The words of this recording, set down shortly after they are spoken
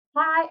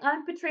Hi,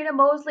 I'm Patrina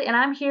Mosley, and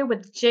I'm here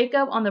with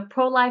Jacob on the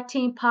ProLife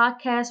Team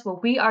podcast, where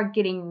we are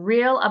getting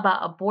real about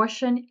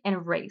abortion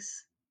and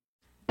race.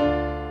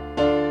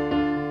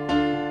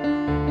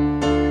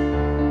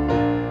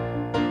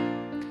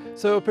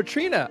 So,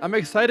 Patrina, I'm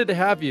excited to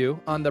have you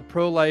on the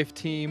Pro Life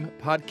Team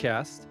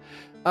podcast.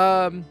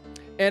 Um,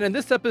 and in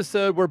this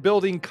episode, we're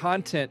building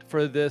content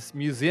for this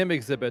museum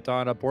exhibit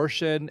on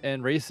abortion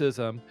and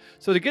racism.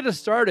 So, to get us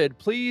started,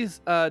 please,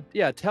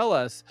 tell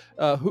us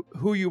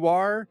who you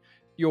are,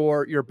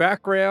 your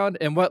background,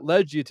 and what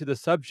led you to the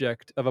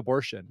subject of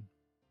abortion.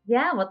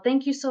 Yeah, well,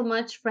 thank you so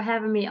much for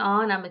having me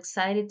on. I'm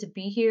excited to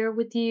be here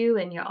with you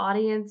and your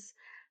audience.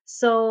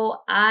 So,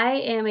 I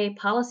am a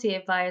policy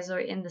advisor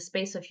in the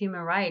space of human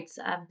rights.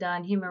 I've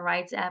done human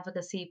rights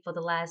advocacy for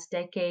the last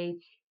decade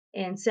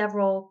in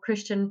several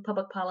Christian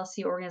public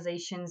policy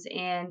organizations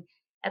and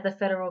at the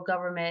federal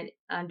government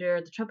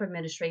under the Trump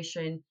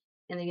administration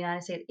in the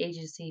United States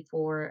Agency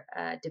for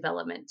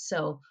Development.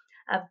 So,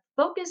 I've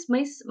focused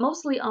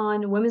mostly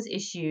on women's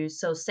issues,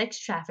 so sex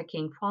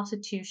trafficking,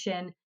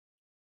 prostitution,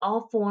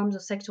 all forms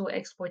of sexual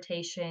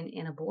exploitation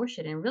and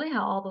abortion, and really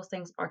how all those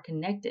things are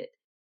connected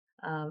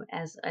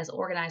as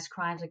organized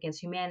crimes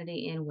against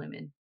humanity and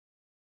women.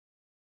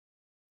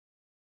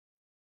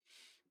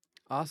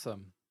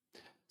 Awesome.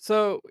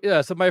 So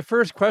my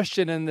first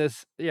question in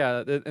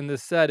in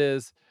this set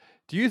is,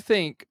 do you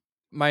think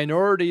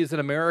minorities in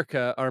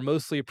America are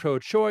mostly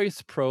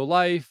pro-choice,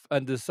 pro-life,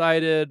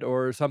 undecided,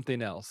 or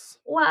something else?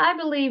 Well, I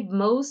believe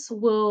most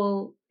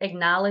will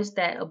acknowledge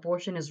that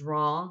abortion is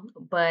wrong,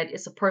 but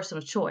it's a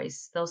personal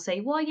choice. They'll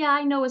say, well, yeah,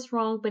 I know it's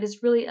wrong, but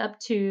it's really up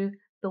to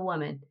the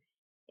woman.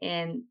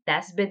 And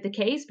that's been the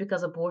case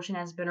because abortion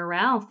has been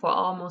around for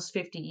almost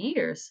 50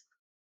 years.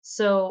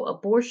 So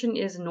abortion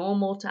is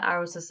normal to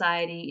our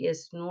society,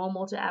 it's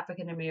normal to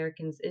African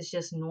Americans, it's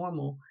just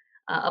normal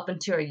up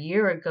until a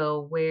year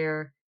ago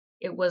where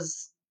it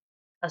was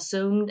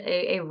assumed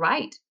a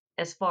right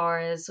as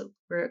far as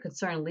we're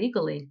concerned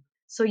legally.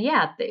 So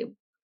yeah,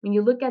 when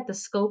you look at the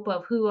scope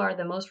of who are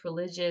the most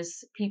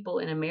religious people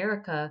in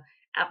America,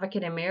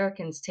 African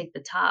Americans take the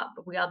top.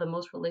 We are the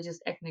most religious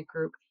ethnic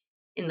group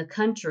in the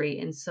country.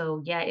 And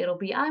so yeah, it'll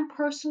be I'm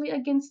personally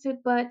against it,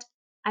 but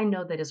I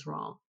know that it's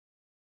wrong.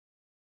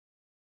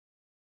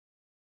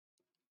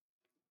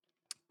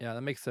 Yeah,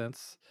 that makes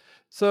sense.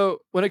 So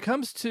when it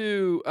comes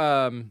to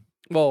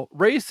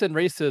race and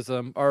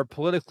racism are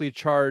politically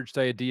charged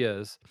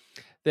ideas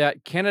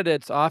that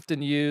candidates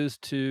often use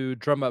to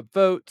drum up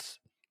votes,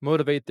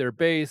 motivate their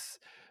base,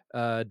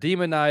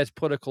 demonize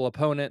political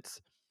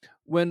opponents.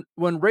 When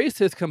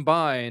race is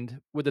combined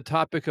with the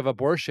topic of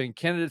abortion,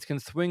 candidates can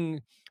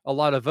swing a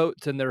lot of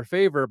votes in their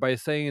favor by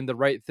saying the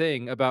right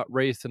thing about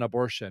race and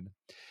abortion.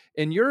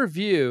 In your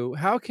view,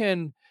 how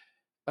can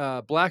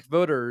Black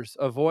voters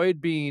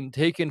avoid being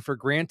taken for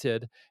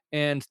granted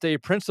and stay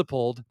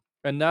principled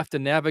enough to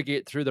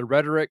navigate through the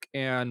rhetoric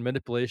and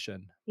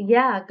manipulation?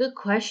 Yeah, good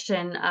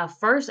question.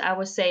 First, I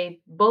would say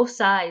both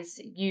sides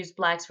use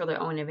blacks for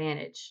their own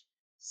advantage.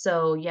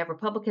 So you have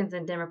Republicans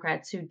and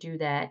Democrats who do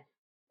that.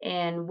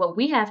 And what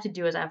we have to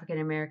do as African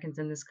Americans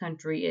in this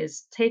country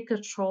is take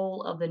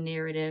control of the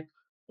narrative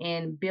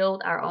and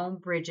build our own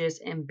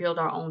bridges and build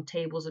our own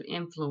tables of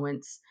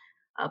influence.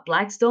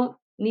 Blacks don't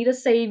need a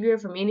savior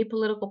from any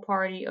political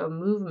party or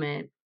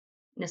movement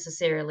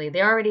necessarily.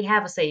 They already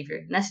have a savior,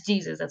 and that's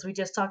Jesus. As we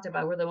just talked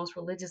about, we're the most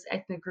religious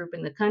ethnic group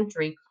in the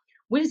country.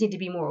 We just need to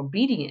be more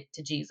obedient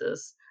to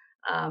Jesus.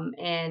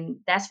 And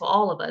that's for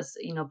all of us,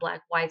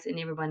 black, whites, and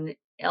everyone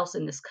else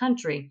in this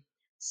country.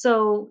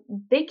 So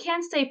they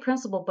can stay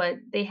principled, but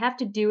they have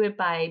to do it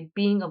by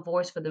being a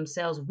voice for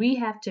themselves. We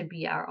have to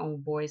be our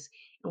own voice,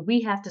 and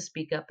we have to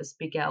speak up and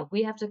speak out.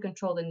 We have to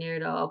control the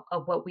narrative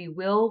of what we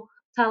will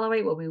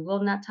tolerate, what we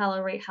will not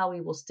tolerate, how we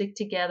will stick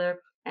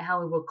together, and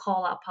how we will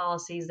call out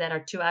policies that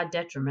are to our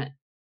detriment.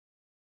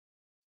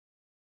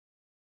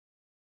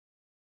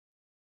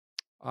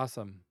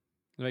 Awesome.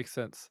 That makes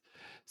sense.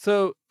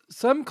 So,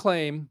 some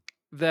claim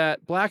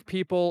that Black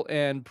people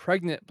and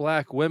pregnant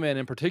Black women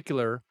in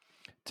particular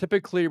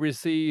typically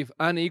receive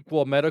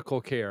unequal medical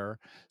care.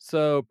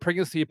 So,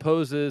 pregnancy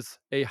poses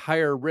a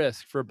higher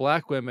risk for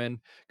Black women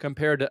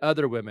compared to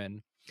other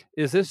women.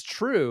 Is this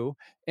true?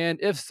 And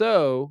if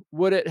so,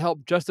 would it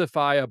help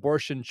justify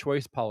abortion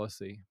choice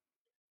policy?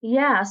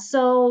 Yeah,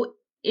 so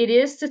it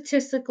is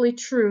statistically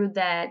true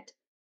that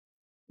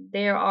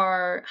there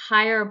are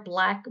higher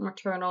Black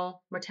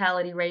maternal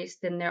mortality rates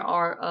than there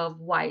are of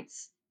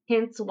whites.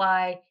 Hence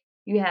why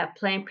you have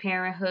Planned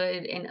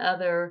Parenthood and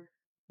other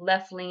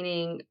left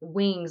leaning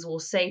wings will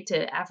say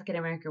to African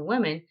American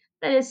women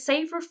that it's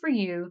safer for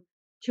you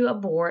to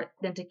abort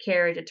than to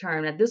carry to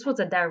term. Now, this was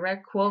a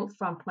direct quote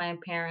from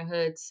Planned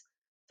Parenthood's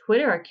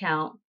Twitter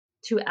account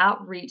to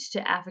outreach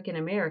to African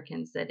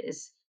Americans that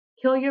is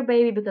kill your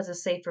baby because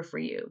it's safer for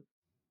you.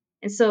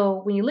 And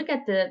so when you look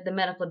at the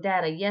medical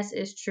data, yes,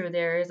 it's true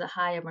there is a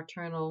higher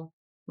maternal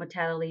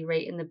mortality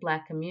rate in the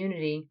Black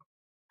community,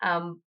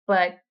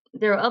 but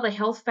there are other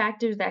health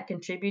factors that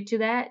contribute to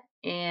that.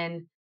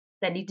 And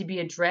that need to be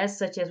addressed,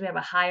 such as we have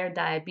a higher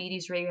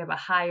diabetes rate, we have a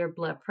higher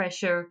blood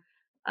pressure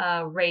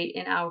rate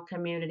in our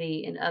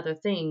community, and other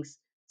things.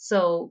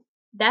 So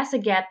that's a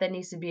gap that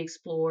needs to be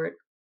explored.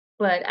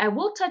 But I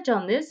will touch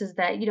on this is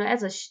that,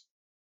 as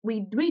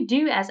we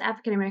do as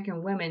African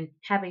American women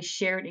have a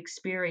shared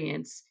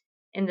experience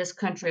in this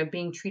country of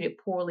being treated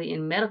poorly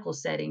in medical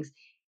settings.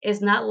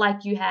 It's not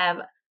like you have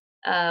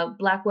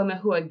Black women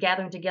who are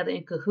gathering together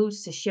in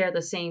cahoots to share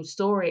the same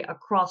story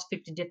across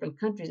 50 different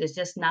countries. It's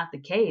just not the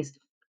case.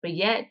 But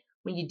yet,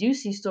 when you do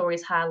see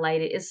stories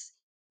highlighted, it's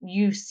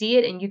you see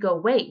it and you go,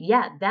 wait,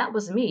 yeah, that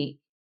was me.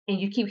 And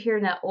you keep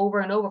hearing that over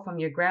and over from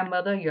your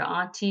grandmother, your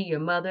auntie, your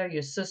mother,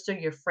 your sister,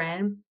 your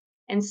friend.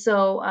 And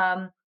so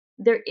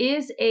there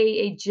is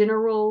a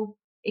general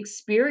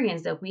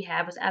experience that we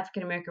have as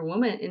African American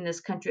women in this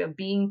country of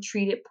being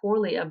treated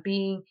poorly, of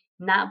being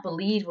not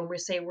believed when we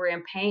say we're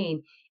in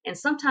pain. And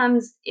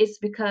sometimes it's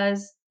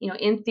because,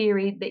 in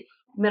theory, the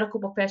medical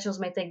professionals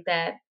may think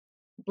that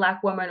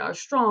Black women are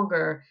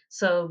stronger.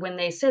 So when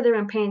they say they're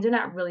in pain, they're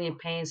not really in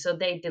pain. So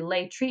they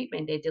delay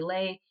treatment, they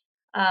delay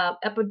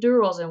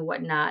epidurals and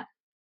whatnot.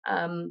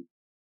 Um,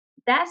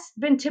 that's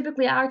been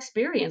typically our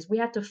experience. We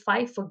have to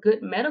fight for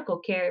good medical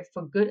care,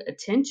 for good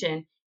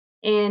attention.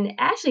 And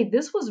actually,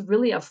 this was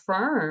really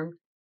affirmed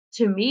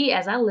to me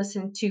as I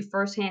listened to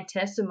firsthand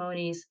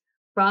testimonies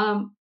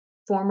from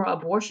former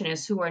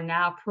abortionists who are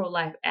now pro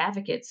life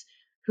advocates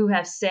who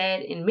have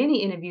said in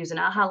many interviews, and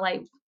I'll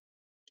highlight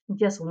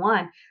just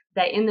one,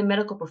 that in the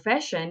medical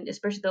profession,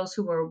 especially those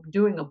who were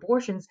doing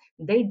abortions,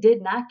 they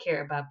did not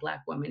care about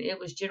Black women. It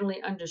was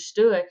generally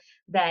understood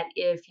that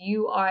if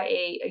you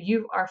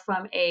are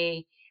from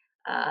a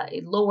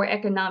lower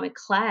economic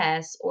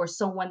class or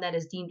someone that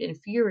is deemed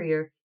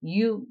inferior,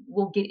 you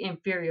will get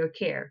inferior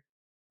care.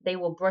 They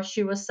will brush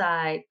you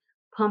aside,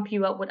 pump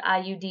you up with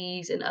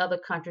IUDs and other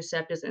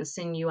contraceptives, and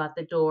send you out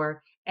the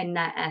door and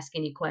not ask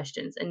any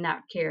questions and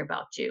not care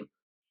about you.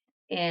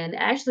 And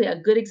actually, a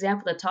good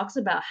example that talks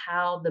about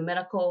how the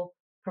medical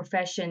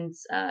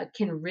professions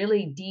can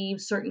really deem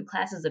certain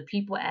classes of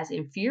people as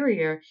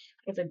inferior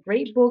is a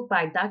great book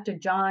by Dr.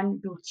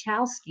 John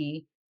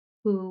Buchowski,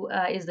 who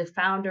is the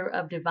founder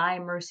of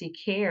Divine Mercy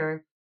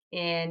Care.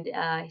 And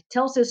he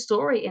tells his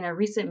story in a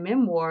recent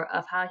memoir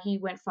of how he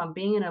went from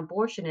being an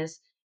abortionist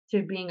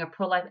to being a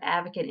pro life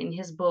advocate in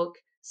his book,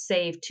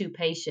 Save Two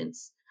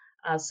Patients.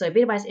 So, if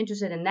anybody's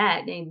interested in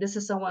that, and this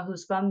is someone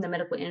who's from the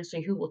medical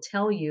industry who will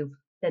tell you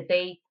that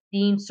they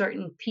deemed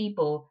certain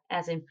people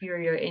as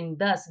inferior and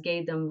thus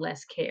gave them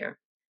less care.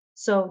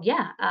 So,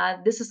 yeah,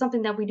 this is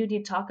something that we do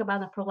need to talk about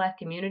in the pro life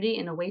community.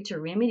 And a way to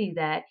remedy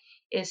that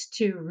is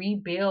to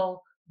rebuild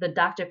the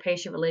doctor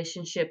patient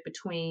relationship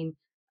between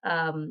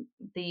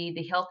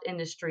the health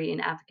industry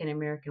and African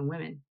American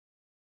women.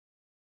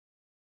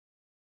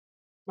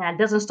 Now, it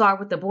doesn't start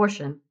with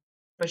abortion,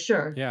 for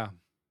sure. Yeah.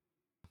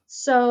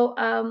 So,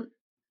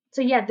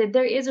 yeah,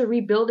 there is a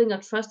rebuilding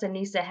of trust that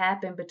needs to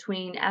happen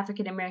between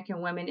African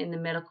American women in the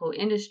medical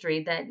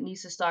industry that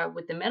needs to start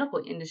with the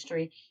medical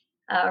industry.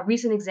 A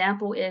recent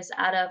example is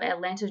out of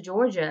Atlanta,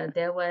 Georgia.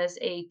 There was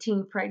a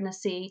teen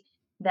pregnancy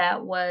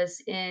that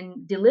was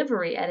in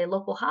delivery at a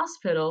local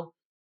hospital,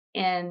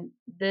 and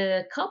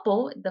the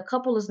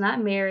couple is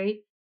not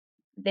married.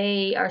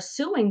 They are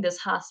suing this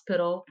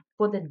hospital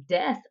for the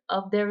death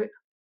of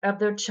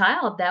their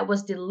child that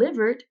was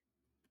delivered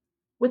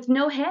with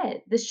no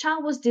head. This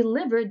child was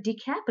delivered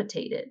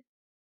decapitated.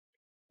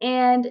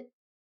 And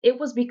it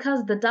was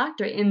because the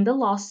doctor in the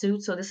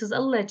lawsuit, so this is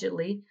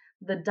allegedly,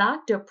 the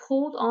doctor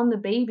pulled on the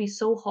baby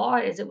so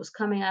hard as it was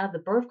coming out of the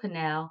birth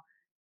canal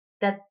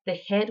that the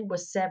head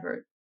was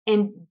severed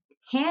and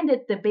handed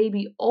the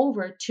baby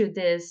over to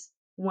this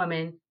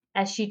woman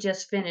as she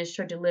just finished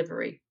her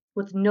delivery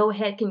with no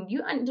head. Can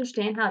you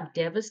understand how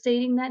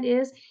devastating that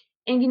is?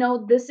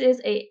 And this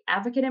is a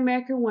African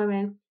American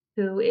woman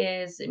who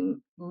is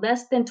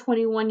less than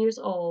 21 years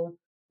old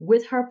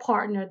with her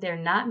partner. They're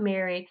not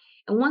married.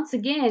 And once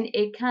again,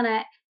 it kind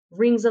of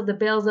rings up the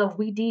bells of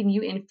we deem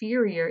you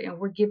inferior and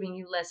we're giving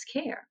you less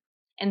care.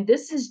 And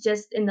this is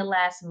just in the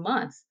last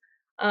month.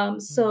 Mm.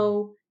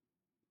 So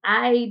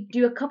I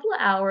do a couple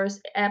of hours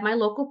at my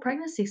local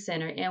pregnancy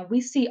center, and we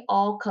see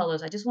all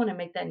colors. I just want to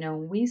make that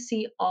known. We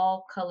see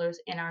all colors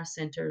in our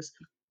centers.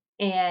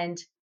 And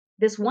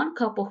this one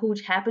couple who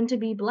happened to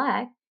be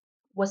Black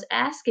was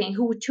asking,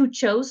 who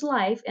chose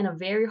life in a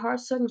very hard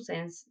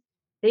circumstance.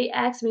 They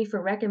asked me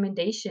for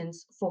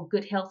recommendations for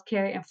good health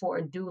care and for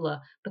a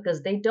doula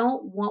because they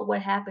don't want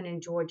what happened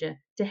in Georgia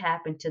to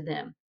happen to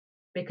them.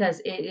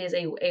 Because it is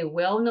a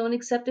well known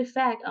accepted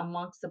fact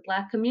amongst the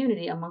Black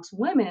community, amongst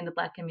women in the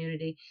Black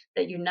community,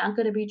 that you're not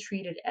going to be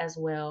treated as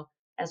well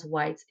as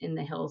whites in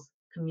the health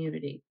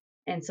community.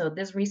 And so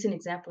this recent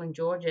example in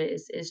Georgia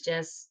is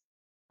just,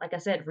 like I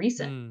said,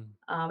 recent.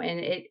 Mm.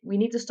 And we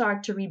need to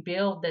start to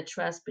rebuild the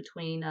trust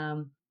between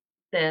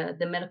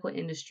the medical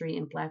industry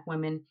and Black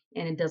women,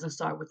 and it doesn't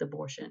start with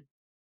abortion.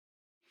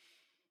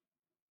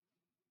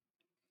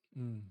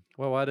 Mm.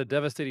 Well, what a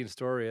devastating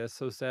story. That's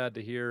so sad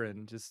to hear,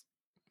 and just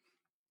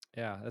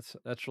yeah,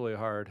 that's really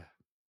hard.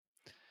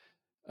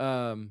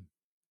 Um,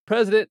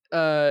 President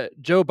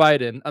Joe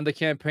Biden on the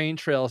campaign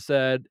trail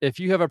said, if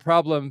you have a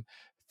problem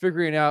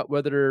figuring out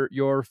whether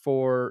you're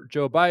for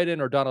Joe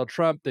Biden or Donald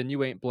Trump, then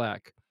you ain't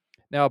black.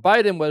 Now,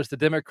 Biden was the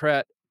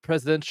Democrat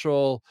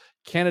presidential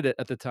candidate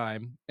at the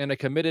time and a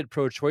committed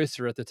pro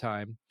choicer at the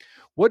time.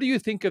 What do you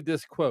think of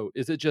this quote?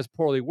 Is it just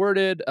poorly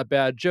worded, a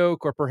bad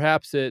joke, or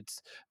perhaps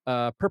it's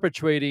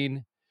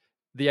perpetuating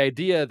the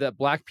idea that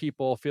black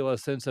people feel a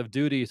sense of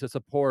duty to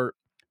support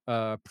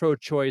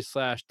pro-choice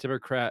slash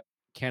Democrat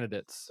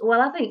candidates? Well,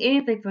 I think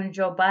anything from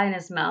Joe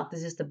Biden's mouth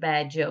is just a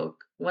bad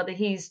joke, whether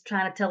he's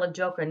trying to tell a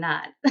joke or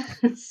not.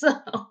 So,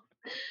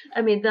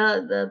 I mean,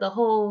 the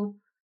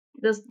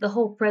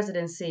whole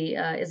presidency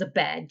is a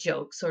bad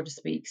joke, so to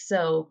speak.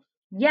 So,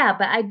 yeah,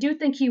 but I do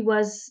think he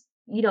was,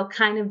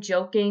 kind of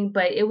joking,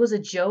 but it was a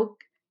joke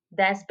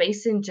that's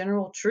based in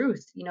general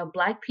truth.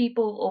 Black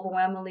people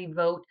overwhelmingly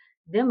vote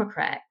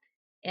Democrat,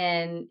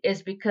 and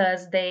it's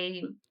because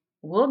they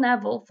will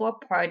not vote for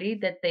a party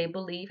that they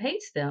believe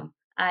hates them,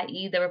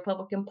 i.e., the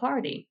Republican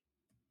Party.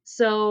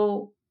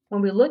 So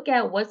when we look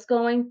at what's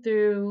going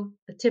through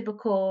the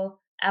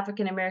typical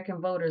African American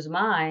voter's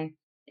mind,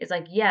 it's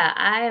like, yeah,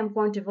 I am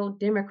going to vote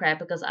Democrat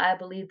because I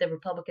believe the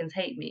Republicans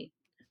hate me.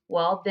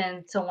 Well,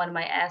 then someone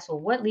might ask,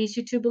 well, what leads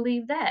you to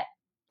believe that?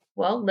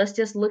 Well, let's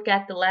just look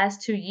at the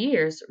last 2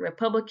 years.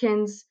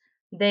 Republicans,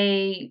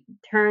 they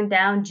turned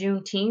down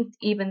Juneteenth,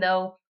 even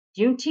though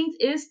Juneteenth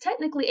is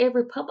technically a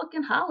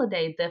Republican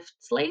holiday. The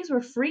slaves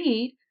were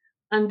freed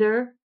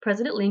under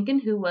President Lincoln,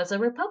 who was a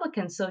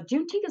Republican. So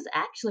Juneteenth is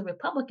actually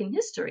Republican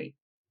history.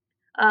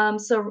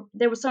 So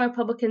there were some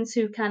Republicans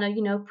who kind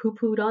of, poo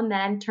pooed on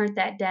that and turned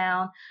that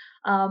down.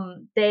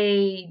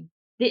 They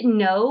didn't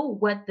know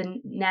what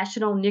the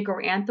national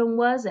Negro anthem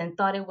was and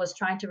thought it was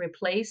trying to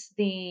replace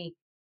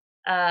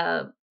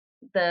uh,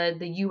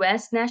 the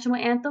U.S. national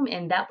anthem,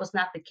 and that was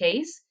not the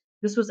case.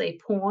 This was a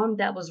poem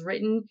that was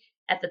written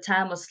at the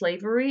time of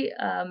slavery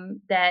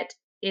that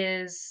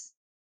is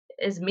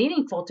is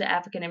meaningful to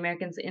African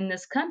Americans in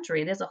this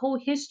country. There's a whole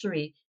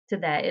history to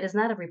that. It is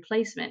not a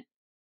replacement.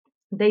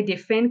 They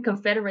defend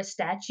Confederate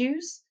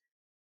statues.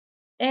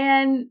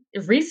 And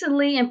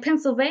recently in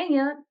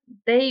Pennsylvania,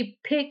 they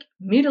pick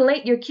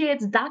Mutilate Your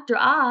Kids Dr.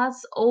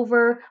 Oz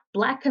over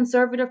Black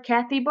conservative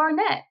Kathy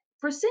Barnett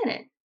for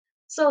Senate.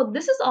 So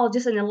this is all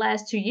just in the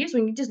last 2 years.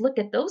 When you just look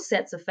at those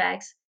sets of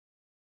facts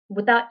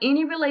without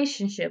any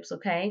relationships,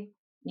 okay,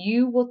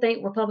 you will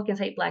think Republicans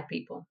hate Black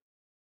people.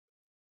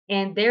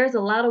 And there's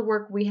a lot of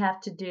work we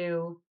have to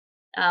do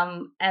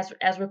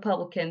as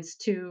Republicans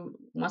to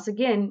once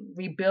again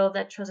rebuild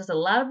that trust. There's a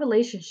lot of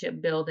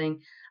relationship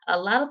building. A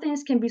lot of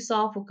things can be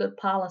solved with good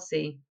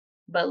policy,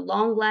 but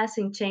long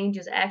lasting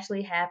changes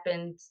actually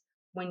happens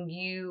when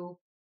you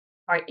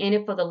are in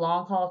it for the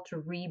long haul to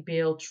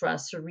rebuild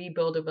trust, to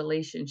rebuild a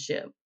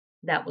relationship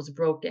that was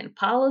broken.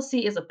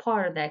 Policy is a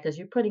part of that because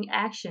you're putting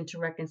action to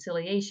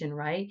reconciliation,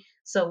 right?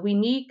 So we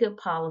need good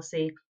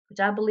policy, which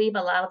I believe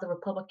a lot of the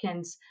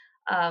Republicans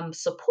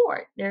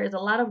support. There is a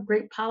lot of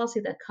great policy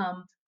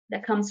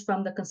that comes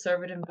from the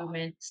conservative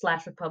movement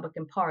slash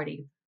Republican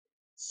Party.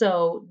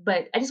 So,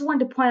 but I just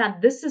wanted to point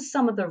out this is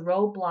some of the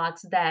roadblocks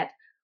that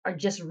are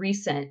just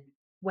recent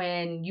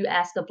when you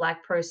ask a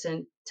Black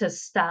person to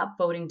stop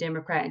voting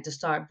Democrat and to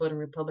start voting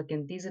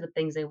Republican. These are the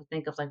things they would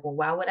think of, like, well,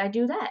 why would I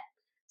do that?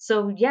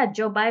 So, yeah,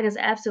 Joe Biden is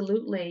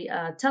absolutely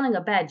telling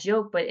a bad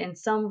joke, but in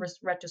some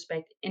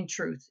retrospect, in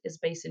truth, is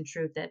based in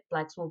truth that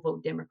Blacks will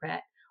vote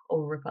Democrat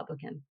over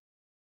Republican.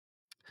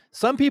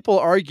 Some people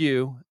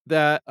argue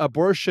that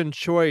abortion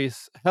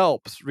choice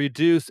helps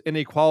reduce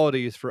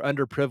inequalities for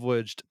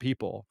underprivileged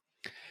people.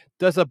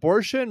 Does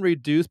abortion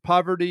reduce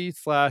poverty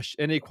slash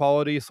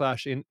inequality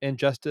slash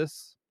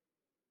injustice?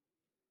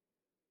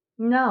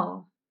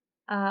 No.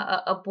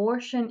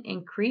 Abortion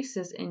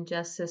increases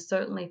injustice,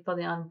 certainly for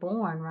the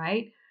unborn,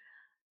 right?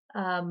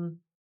 Um,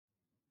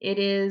 it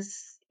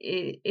is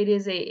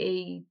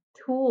a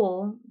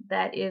tool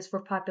that is for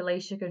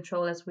population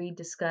control, as we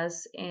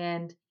discuss,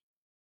 and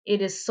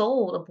it is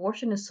sold.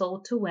 Abortion is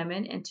sold to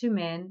women and to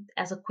men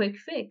as a quick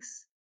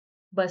fix.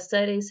 But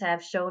studies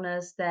have shown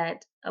us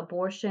that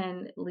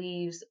abortion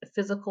leaves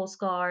physical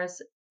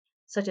scars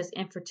such as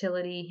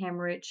infertility,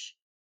 hemorrhage,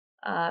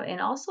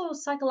 and also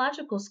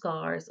psychological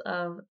scars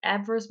of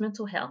adverse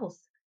mental health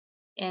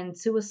and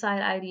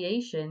suicide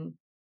ideation.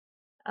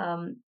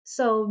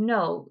 So,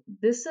 no,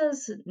 this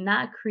does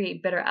not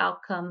create better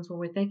outcomes when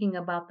we're thinking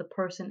about the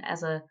person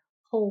as a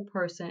whole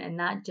person and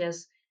not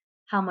just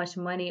how much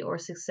money or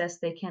success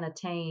they can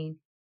attain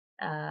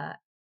uh,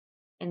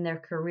 in their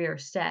career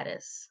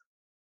status.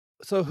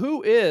 So,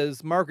 who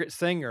is Margaret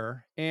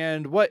Sanger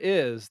and what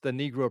is the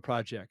Negro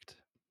Project?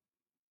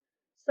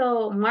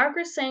 So,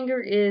 Margaret Sanger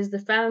is the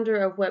founder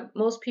of what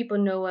most people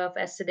know of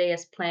as today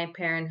as Planned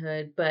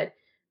Parenthood, but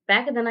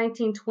back in the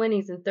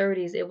 1920s and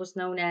 30s, it was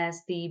known as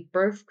the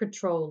Birth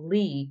Control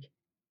League.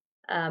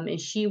 And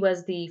she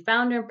was the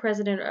founder and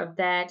president of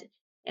that.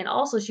 And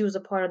also, she was a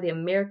part of the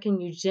American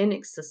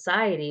Eugenics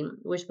Society,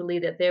 which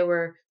believed that there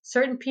were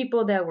certain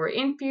people that were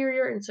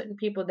inferior and certain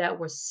people that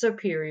were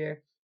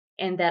superior,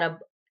 and that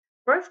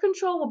Birth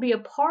control will be a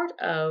part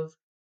of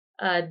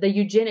the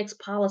eugenics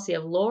policy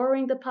of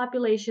lowering the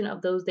population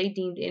of those they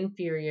deemed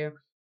inferior,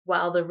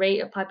 while the rate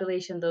of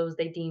population of those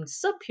they deemed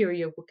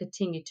superior will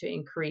continue to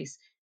increase.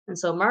 And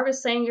so Margaret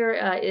Sanger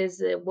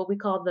is what we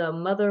call the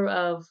mother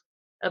of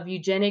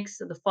eugenics.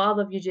 The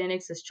father of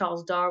eugenics is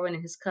Charles Darwin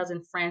and his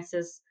cousin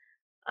Francis.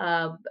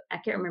 I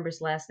can't remember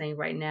his last name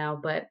right now,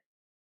 but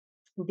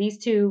these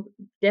two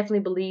definitely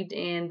believed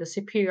in the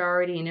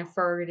superiority and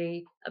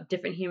inferiority of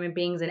different human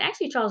beings. And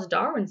actually, Charles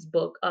Darwin's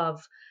book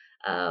of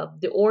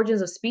The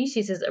Origins of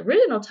Species, his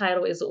original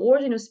title is The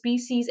Origin of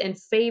Species and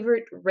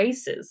Favored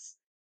Races.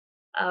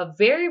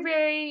 Very,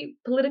 very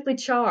politically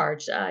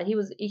charged.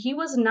 He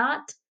was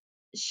not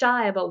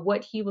shy about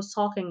what he was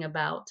talking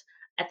about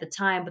at the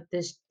time, but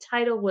this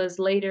title was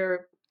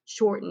later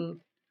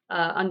shortened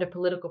under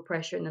political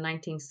pressure in the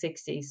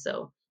 1960s.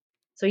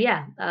 So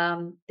yeah,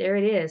 there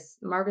it is,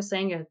 Margaret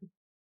Sanger.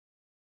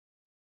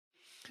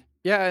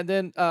 Yeah, and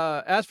then,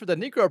 as for the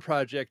Negro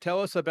Project, tell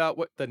us about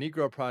what the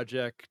Negro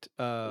Project,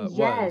 Yes,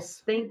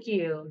 was. thank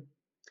you.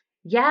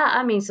 Yeah,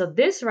 I mean, so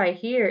this right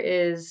here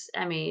is,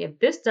 I mean, if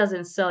this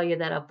doesn't sell you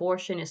that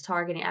abortion is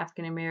targeting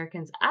African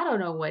Americans, I don't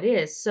know what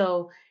is.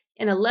 So,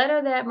 in a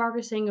letter that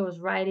Margaret Sanger was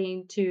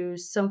writing to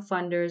some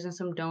funders and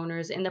some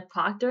donors in the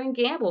Procter and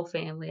Gamble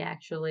family,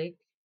 actually,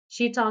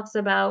 she talks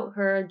about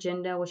her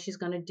agenda, what she's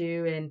going to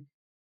do, and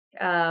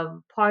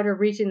part of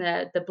reaching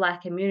the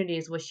Black community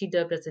is what she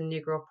dubbed as the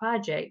Negro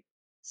Project,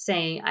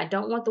 saying, I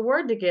don't want the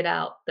word to get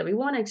out that we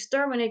want to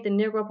exterminate the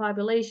Negro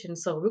population.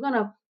 So we're going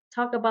to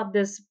talk about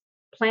this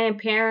Planned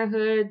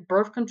Parenthood,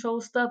 birth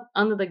control stuff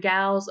under the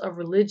guise of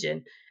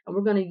religion. And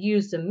we're going to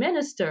use the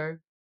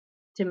minister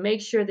to make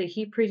sure that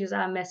he preaches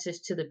our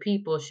message to the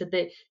people. Should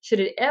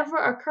it ever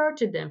occur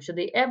to them, should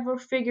they ever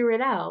figure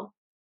it out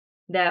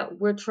that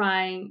we're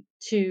trying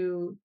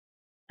to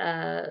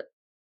uh,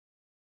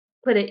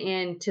 put an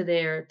end to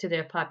their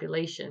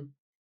population.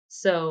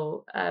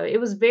 So it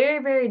was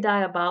very, very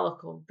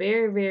diabolical,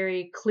 very,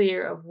 very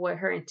clear of what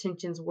her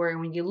intentions were. And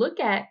when you look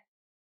at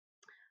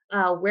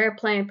where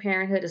Planned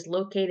Parenthood is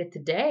located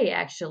today,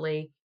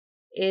 actually,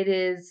 it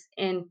is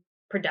in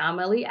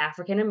predominantly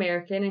African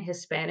American and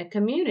Hispanic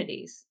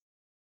communities.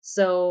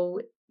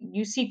 So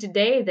you see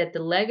today that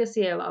the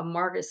legacy of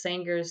Margaret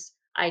Sanger's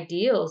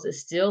ideals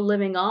is still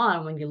living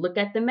on. When you look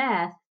at the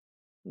math,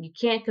 you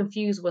can't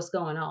confuse what's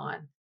going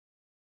on.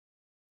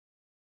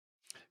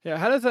 Yeah,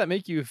 how does that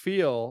make you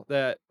feel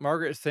that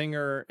Margaret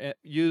Sanger,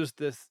 used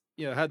this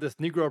had this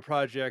Negro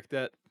Project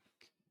that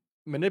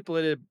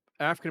manipulated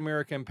African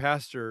American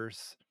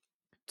pastors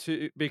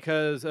to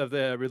because of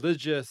the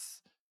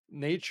religious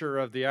nature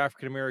of the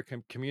African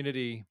American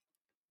community?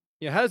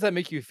 Yeah, how does that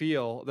make you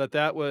feel that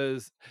that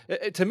was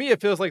to me,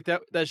 it feels like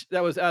that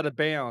was out of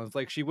bounds,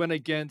 like, she went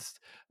against,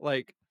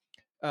 like,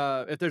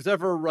 if there's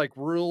ever, like,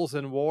 rules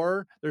in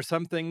war, there's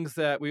some things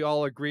that we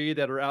all agree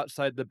that are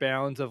outside the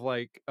bounds of,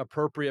 like,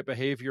 appropriate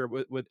behavior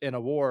within a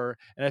war,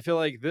 and I feel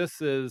like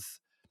this is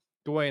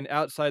going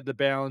outside the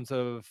bounds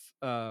of,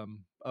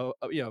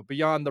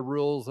 beyond the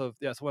rules of,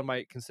 yes, one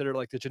might consider,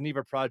 like, the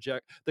Geneva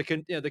Project,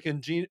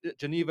 the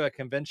Geneva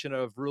Convention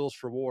of Rules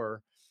for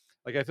War.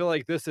 Like, I feel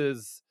like this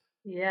is,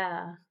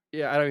 Yeah.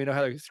 yeah, I don't even know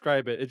how to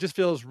describe it. It just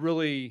feels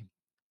really,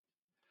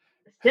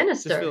 just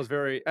feels Sinister.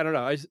 very, I don't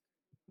know,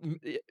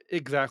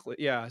 exactly,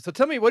 yeah. So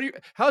tell me, what do you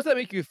how does that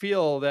make you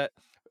feel that,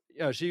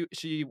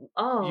 she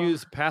Oh,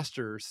 used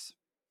pastors?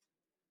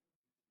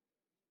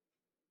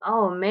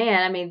 oh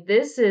man. I mean,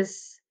 this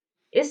is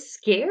it's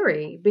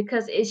scary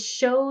because it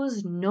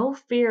shows no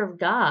fear of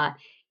God.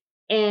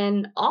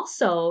 And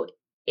also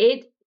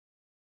it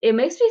it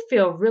makes me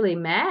feel really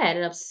mad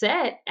and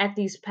upset at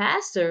these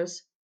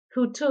pastors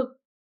who took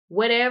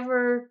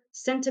whatever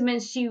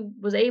sentiments she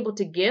was able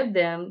to give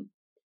them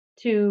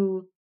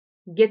to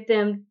get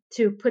them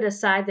to put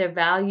aside their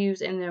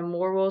values and their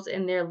morals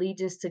and their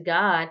allegiance to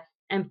God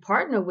and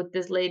partner with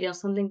this lady on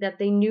something that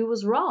they knew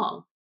was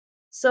wrong.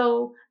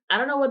 So I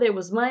don't know whether it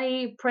was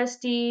money,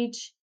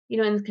 prestige,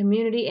 in the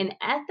community. And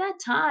at that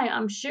time,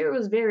 I'm sure it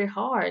was very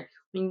hard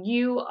when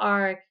you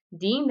are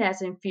deemed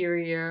as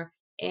inferior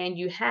and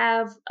you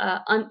have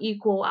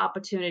unequal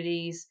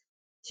opportunities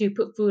to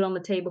put food on the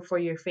table for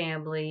your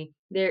family.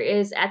 There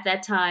is at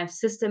that time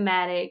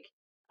systematic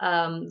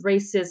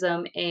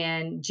racism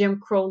and Jim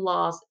Crow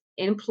laws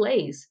in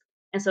place.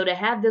 And so to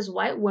have this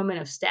white woman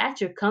of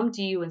stature come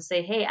to you and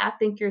say, hey, I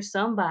think you're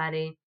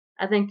somebody.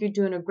 I think you're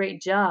doing a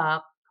great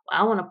job.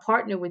 I want to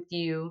partner with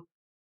you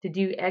to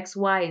do X,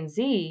 Y, and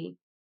Z.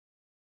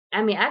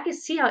 I mean, I could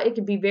see how it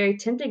could be very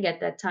tempting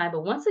at that time.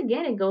 But once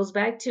again, it goes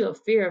back to a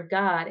fear of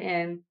God.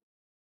 And,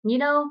 you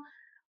know,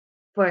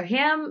 for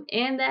him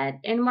and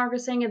Margaret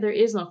Sanger, there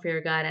is no fear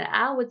of God. And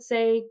I would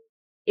say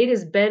it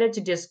is better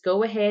to just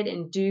go ahead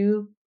and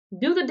do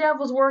the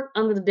devil's work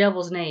under the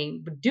devil's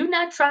name. But do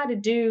not try to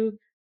do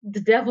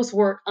the devil's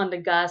work under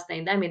God's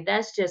name. I mean,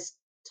 that's just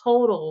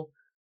total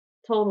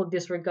total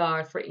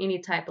disregard for any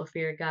type of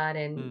fear of God,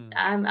 and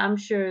Hmm, I'm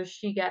sure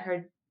she got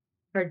her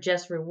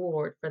just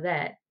reward for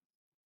that.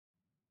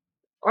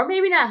 Or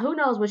maybe not, who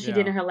knows what she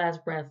did yeah. in her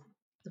last breath.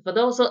 So for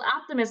those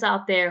optimists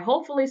out there,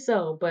 hopefully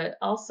so, but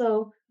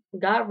also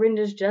God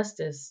renders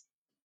justice.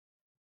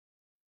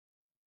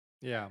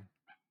 Yeah.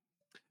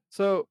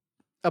 So,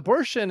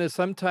 abortion is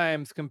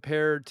sometimes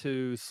compared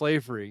to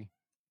slavery.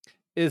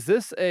 Is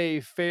this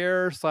a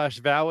fair slash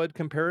valid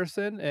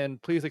comparison?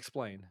 And please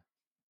explain.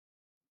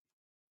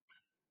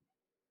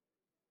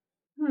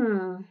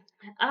 Hmm.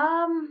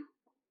 Um,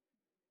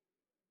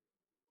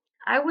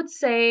 I would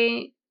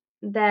say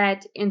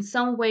that in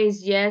some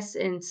ways, yes,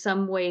 in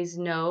some ways,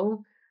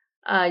 no.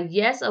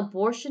 Yes,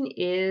 abortion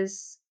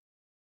is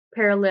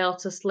parallel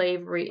to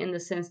slavery in the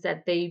sense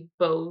that they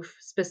both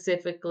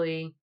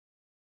specifically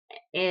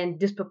and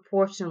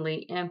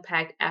disproportionately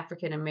impact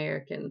African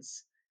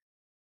Americans.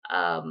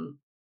 Um,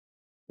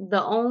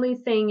 the only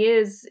thing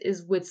is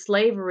with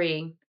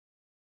slavery,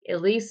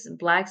 at least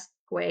blacks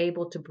were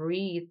able to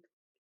breathe,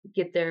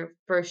 get their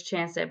first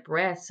chance at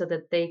breath so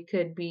that they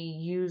could be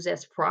used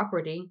as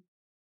property.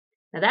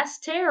 Now that's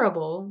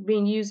terrible,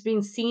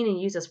 being seen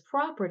and used as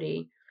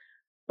property.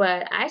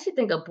 But I actually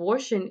think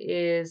abortion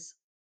is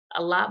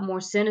a lot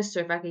more sinister,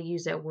 if I could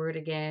use that word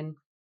again,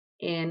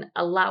 and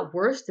a lot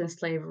worse than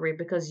slavery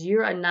because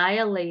you're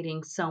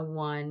annihilating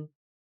someone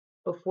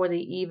before they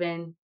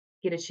even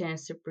get a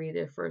chance to breathe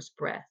their first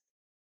breath.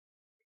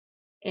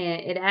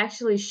 And it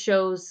actually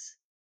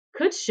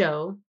could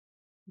show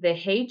the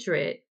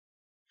hatred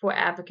for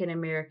African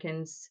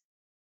Americans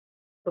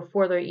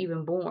before they're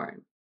even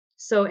born.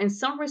 So, in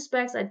some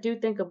respects, I do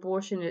think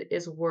abortion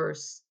is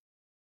worse.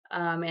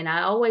 And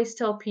I always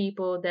tell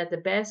people that the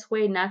best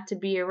way not to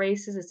be a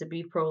racist is to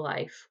be pro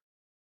life.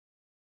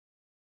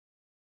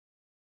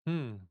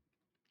 Hmm.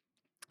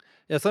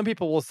 Yeah, some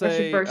people will That's your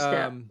say, first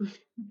step.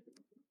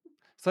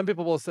 some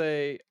people will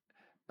say,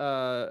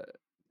 uh,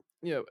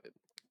 you know,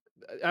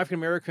 African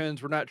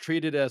Americans were not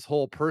treated as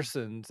whole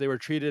persons. They were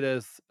treated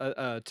as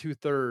two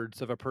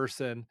thirds of a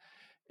person,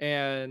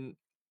 and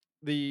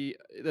the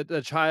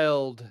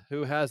child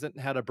who hasn't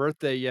had a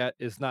birthday yet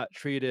is not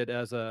treated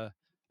as a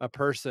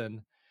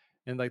person,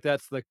 and like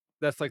that's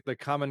like the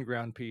common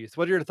ground piece.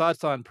 What are your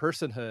thoughts on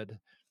personhood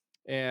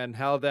and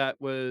how that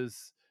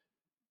was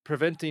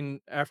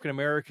preventing African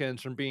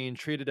Americans from being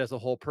treated as a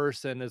whole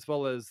person, as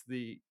well as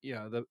the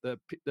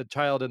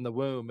child in the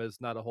womb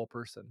is not a whole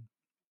person?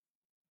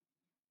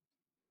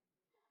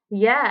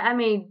 Yeah, I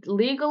mean,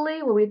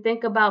 legally, when we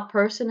think about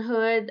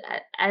personhood,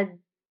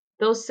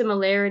 those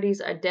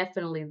similarities are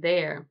definitely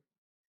there.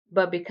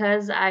 But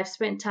because I've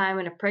spent time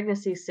in a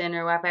pregnancy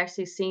center where I've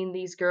actually seen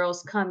these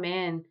girls come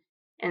in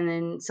and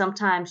then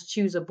sometimes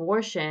choose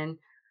abortion,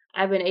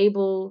 I've been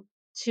able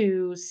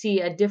to see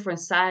a different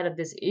side of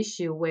this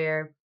issue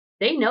where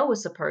they know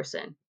it's a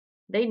person,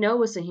 they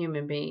know it's a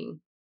human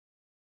being.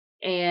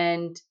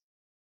 And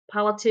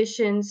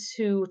politicians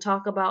who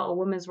talk about a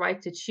woman's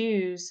right to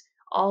choose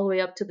all the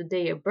way up to the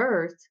day of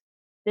birth,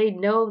 they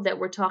know that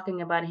we're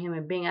talking about a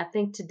human being. I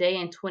think today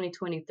in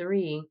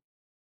 2023,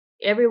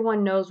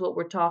 everyone knows what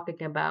we're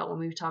talking about when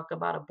we talk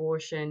about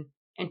abortion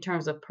in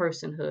terms of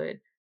personhood.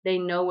 They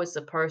know it's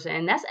a person,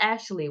 and that's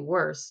actually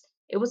worse.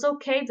 It was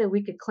okay that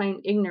we could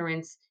claim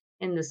ignorance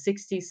in the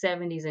 60s,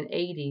 70s, and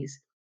 80s,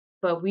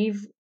 but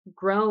we've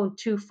grown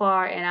too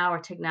far in our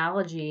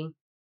technology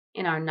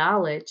and our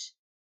knowledge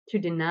to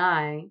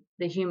deny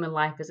the human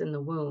life is in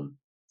the womb.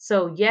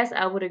 So, yes,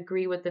 I would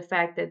agree with the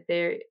fact that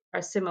there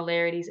are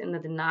similarities in the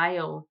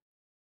denial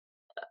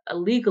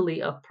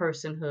legally of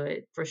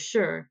personhood for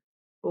sure.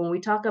 But when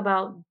we talk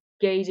about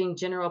gauging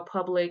general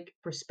public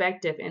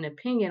perspective and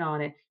opinion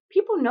on it,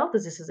 people know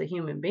that this is a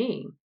human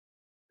being.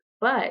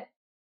 But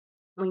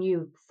when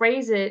you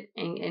phrase it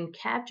and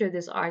capture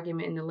this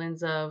argument in the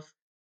lens of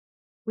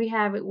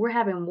we're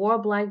having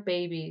more black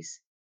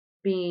babies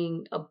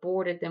being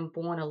aborted than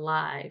born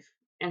alive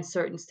in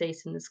certain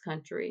states in this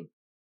country.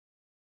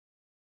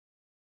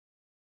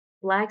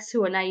 Blacks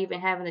who are not even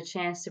having a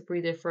chance to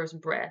breathe their first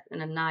breath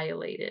and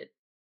annihilated.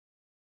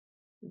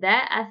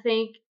 That I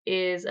think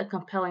is a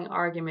compelling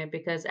argument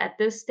because at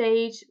this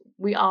stage,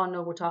 we all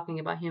know we're talking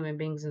about human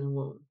beings in the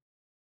womb.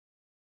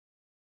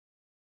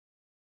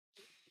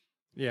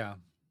 Yeah.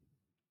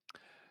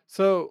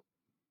 So,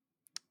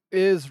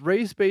 is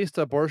race-based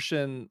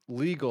abortion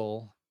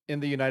legal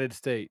in the United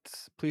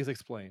States? Please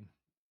explain.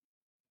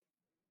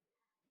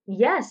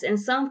 Yes, in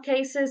some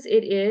cases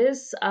it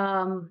is.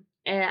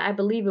 And I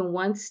believe in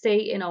one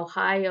state in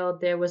Ohio,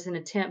 there was an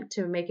attempt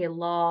to make a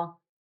law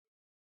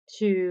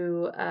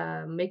to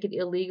make it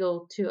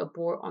illegal to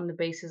abort on the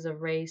basis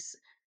of race.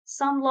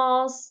 Some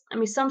laws, I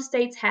mean, some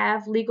states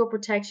have legal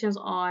protections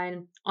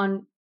on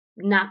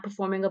not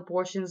performing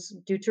abortions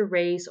due to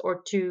race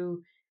or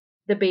to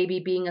the baby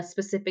being a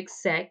specific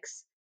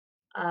sex.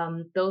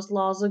 Those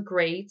laws are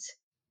great,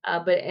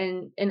 but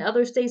in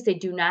other states they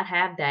do not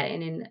have that.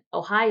 And in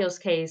Ohio's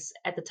case,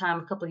 at the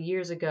time, a couple of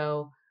years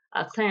ago,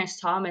 Clarence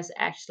Thomas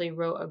actually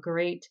wrote a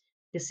great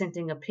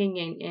dissenting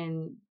opinion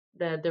in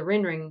the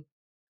rendering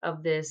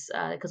of this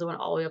because it went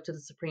all the way up to the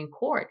Supreme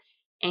Court.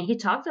 And he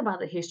talked about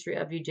the history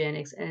of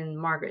eugenics and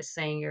Margaret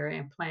Sanger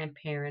and Planned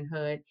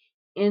Parenthood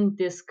in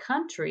this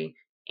country.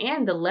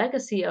 and the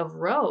legacy of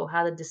Roe,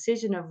 how the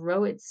decision of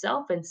Roe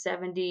itself in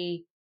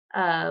 73,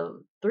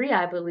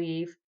 I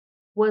believe,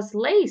 was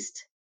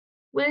laced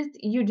with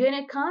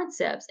eugenic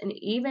concepts. And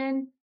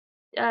even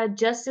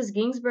Justice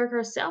Ginsburg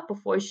herself,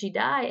 before she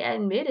died,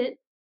 admitted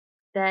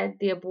that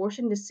the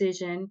abortion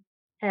decision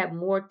had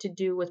more to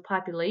do with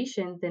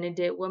population than it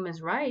did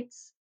women's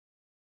rights.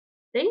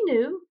 They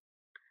knew.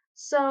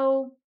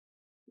 So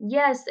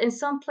yes, in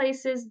some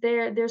places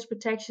there's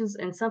protections,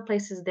 in some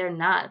places they're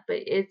not, but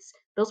it's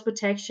those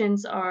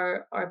protections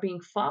are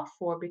being fought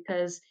for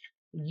because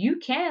you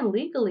can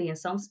legally in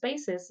some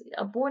spaces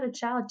abort a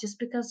child just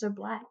because they're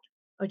black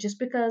or just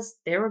because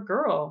they're a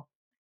girl.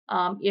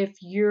 If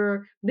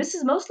you're This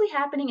is mostly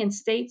happening in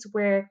states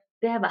where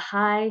they have a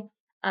high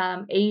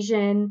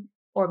Asian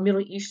or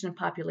Middle Eastern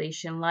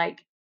population, like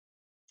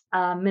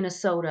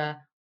Minnesota,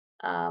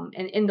 and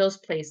in those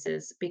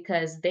places,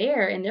 because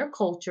there, in their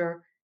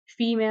culture,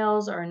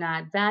 females are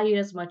not valued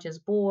as much as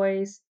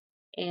boys.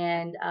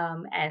 And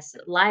as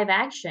live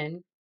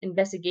action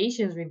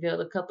investigations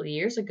revealed a couple of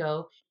years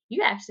ago,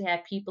 you actually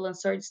have people in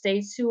certain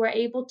states who are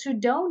able to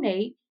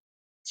donate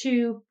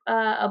to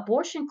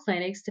abortion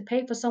clinics to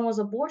pay for someone's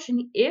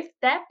abortion if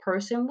that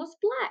person was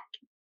black,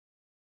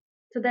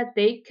 so that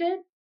they could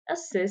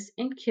assist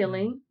in Mm.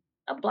 killing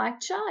a black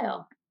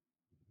child.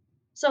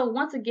 So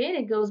once again,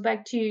 it goes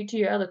back to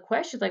your other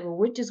questions, like, well,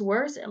 which is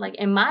worse? And like,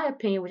 in my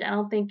opinion, which I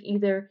don't think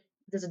either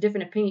there's a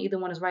different opinion, either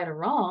one is right or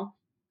wrong,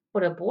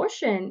 but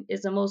abortion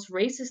is the most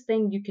racist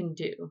thing you can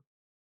do,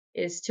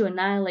 is to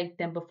annihilate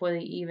them before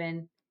they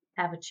even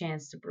have a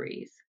chance to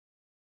breathe.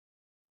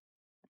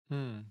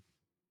 Hmm.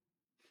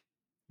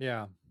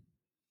 Yeah.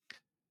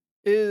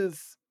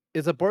 Is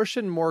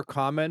abortion more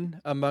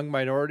common among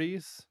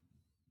minorities?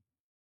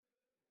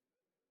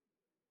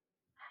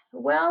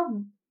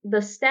 Well, the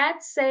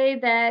stats say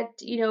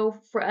that,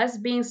 for us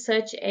being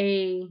such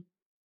a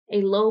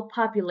low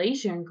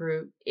population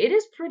group, it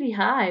is pretty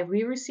high.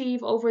 We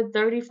receive over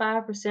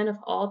 35% of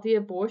all the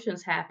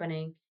abortions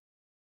happening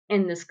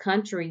in this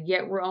country,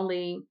 yet we're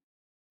only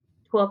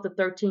 12 to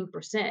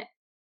 13%.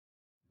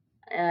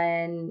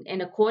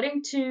 And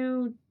according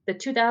to the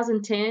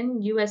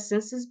 2010 US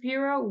Census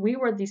Bureau, we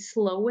were the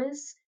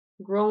slowest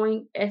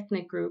growing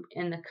ethnic group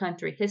in the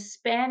country.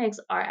 Hispanics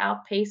are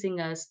outpacing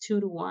us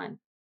 2 to 1.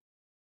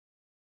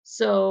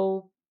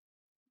 So,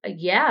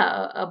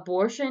 yeah,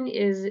 abortion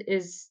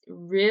is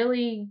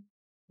really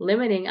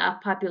limiting our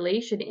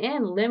population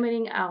and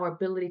limiting our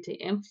ability to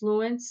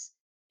influence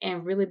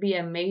and really be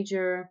a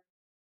major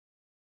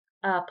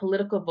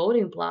political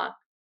voting bloc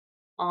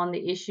on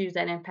the issues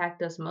that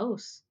impact us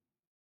most.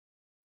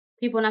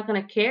 People are not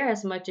going to care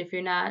as much if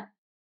you're not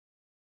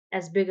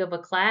as big of a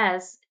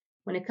class.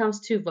 When it comes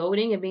to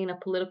voting and being a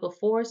political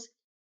force,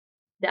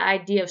 the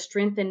idea of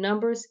strength in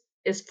numbers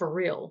is for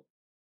real.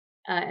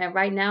 And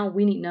right now,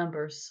 we need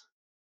numbers.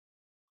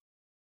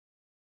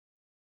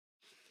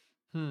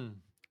 Hmm.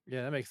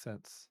 Yeah, that makes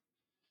sense.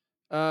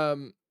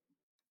 Um,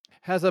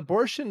 has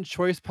abortion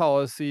choice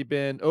policy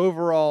been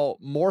overall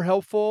more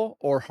helpful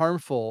or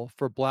harmful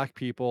for Black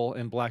people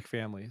and Black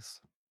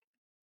families?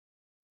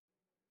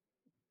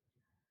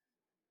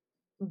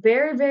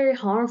 Very, very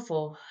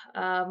harmful.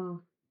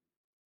 Um,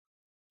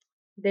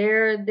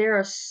 there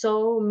are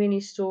so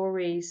many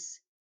stories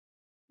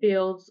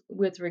filled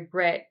with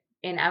regret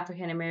in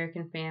African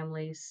American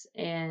families,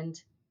 and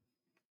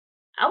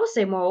I would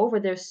say, moreover,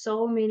 there's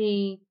so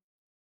many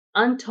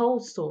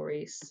untold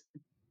stories,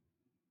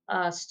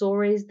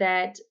 stories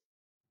that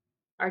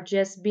are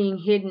just being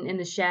hidden in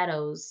the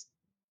shadows.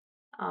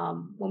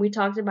 When we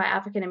talked about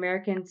African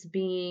Americans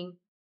being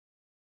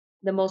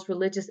the most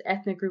religious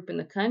ethnic group in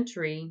the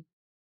country,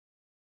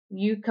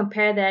 you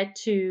compare that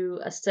to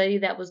a study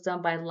that was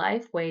done by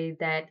Lifeway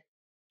that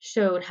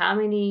showed how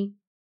many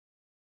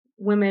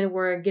women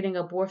were getting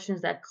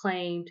abortions that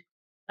claimed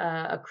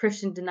a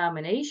Christian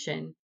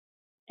denomination,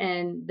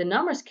 and the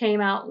numbers came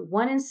out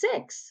 1 in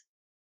 6.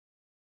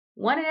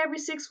 One in every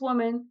 6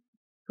 women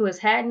who has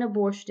had an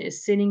abortion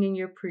is sitting in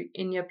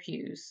in your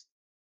pews.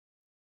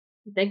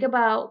 Think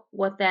about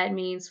what that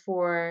means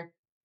for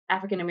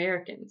African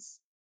Americans.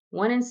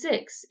 1 in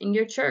 6 in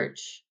your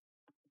church.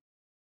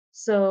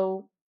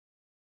 So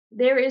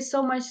there is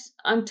so much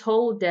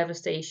untold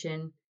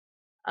devastation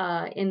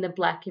in the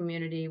Black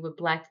community with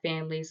Black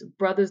families,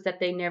 brothers that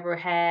they never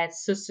had,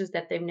 sisters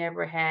that they've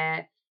never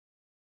had.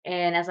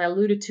 And as I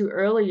alluded to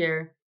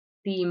earlier,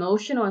 the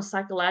emotional and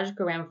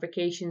psychological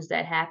ramifications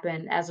that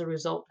happen as a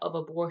result of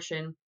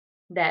abortion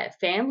that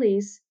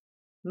families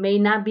may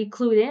not be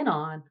clued in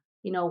on.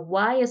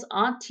 Why is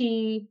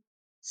auntie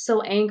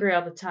so angry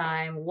all the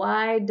time?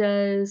 Why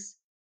does,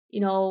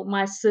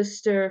 my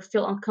sister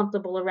feel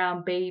uncomfortable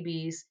around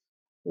babies?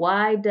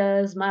 Why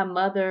does my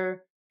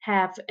mother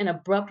have an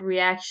abrupt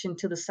reaction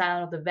to the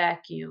sound of the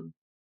vacuum?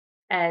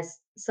 As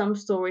some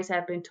stories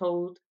have been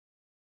told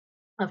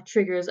of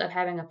triggers of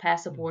having a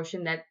past Mm.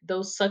 abortion, that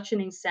those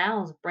suctioning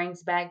sounds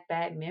brings back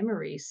bad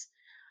memories.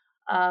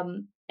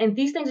 And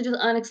these things are just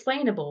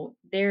unexplainable.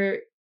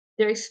 They're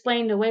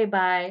explained away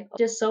by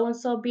just so and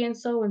so being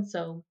so and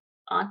so,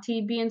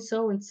 auntie being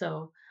so and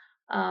so.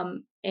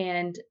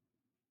 And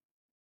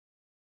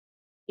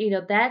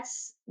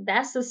that's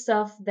the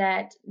stuff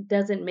that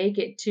doesn't make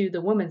it to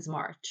the Women's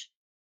March.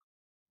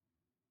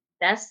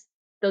 That's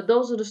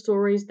those are the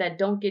stories that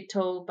don't get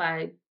told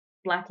by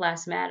Black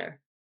Lives Matter,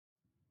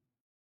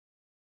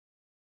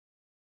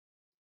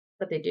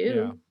 but they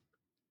Yeah.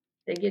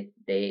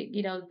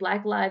 do.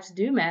 Black lives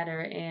do matter,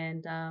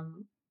 and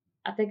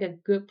I think a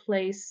good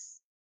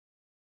place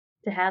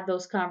to have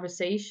those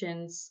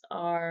conversations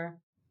are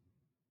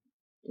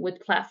with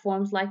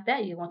platforms like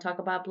that. You want to talk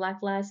about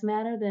Black Lives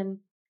Matter?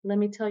 Then let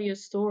me tell you a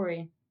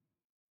story,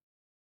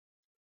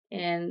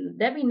 and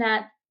let me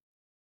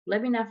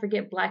not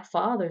forget Black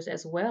fathers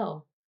as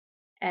well,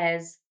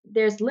 as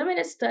there's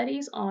limited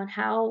studies on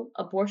how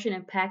abortion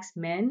impacts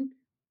men,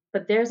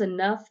 but there's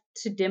enough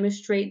to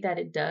demonstrate that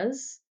it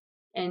does.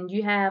 And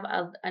you have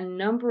a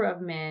number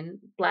of men,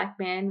 black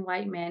men,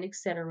 white men,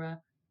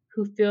 etc.,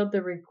 who feel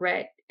the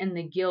regret and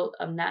the guilt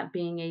of not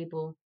being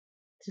able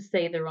to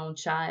save their own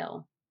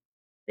child.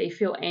 They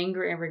feel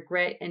anger and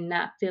regret and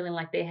not feeling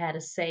like they had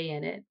a say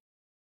in it,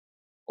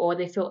 or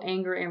they feel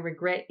anger and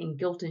regret and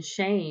guilt and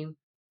shame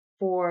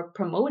for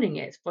promoting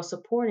it, for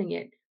supporting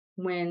it,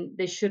 when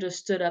they should have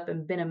stood up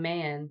and been a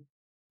man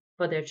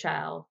for their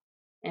child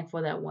and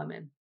for that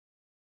woman.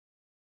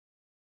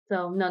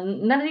 So no,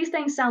 none of these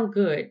things sound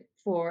good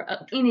for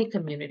any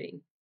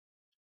community.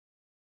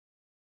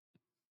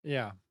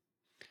 Yeah.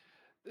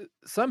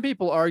 Some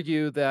people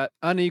argue that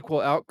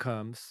unequal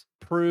outcomes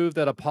prove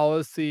that a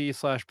policy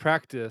slash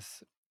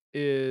practice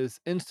is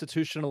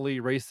institutionally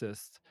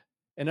racist.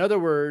 In other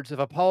words, if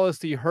a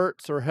policy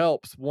hurts or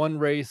helps one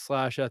race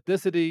slash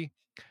ethnicity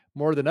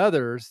more than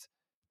others,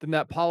 then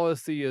that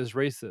policy is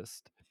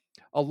racist.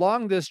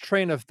 Along this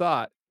train of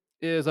thought,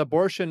 is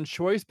abortion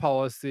choice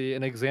policy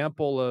an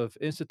example of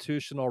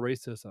institutional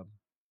racism?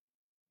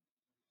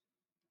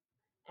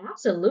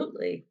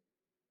 Absolutely.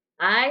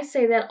 I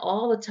say that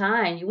all the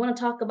time. You want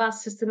to talk about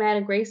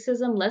systematic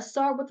racism? Let's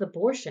start with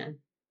abortion.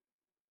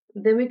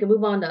 Then we can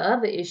move on to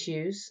other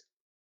issues,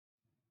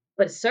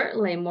 but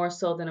certainly more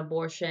so than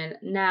abortion.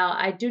 Now,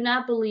 I do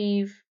not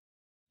believe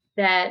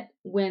that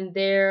when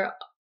there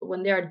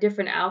are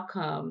different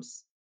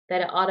outcomes,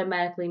 that it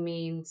automatically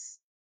means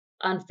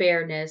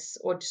unfairness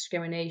or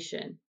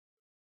discrimination.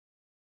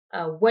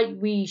 What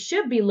we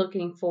should be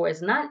looking for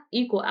is not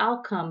equal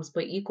outcomes,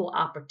 but equal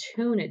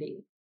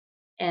opportunity.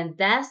 And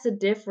that's the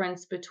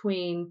difference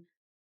between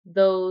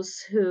those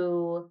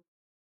who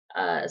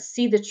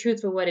see the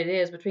truth for what it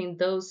is, between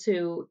those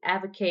who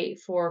advocate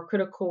for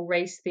critical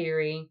race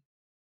theory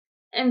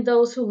and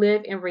those who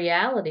live in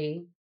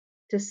reality,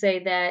 to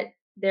say that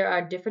there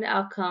are different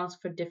outcomes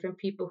for different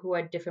people who are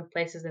at different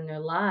places in their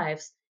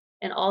lives.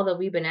 And all that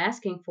we've been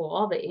asking for,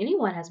 all that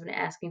anyone has been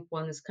asking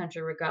for in this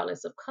country,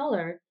 regardless of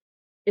color,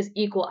 is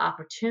equal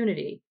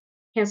opportunity.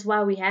 Hence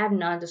why we have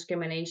non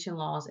discrimination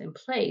laws in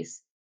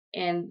place.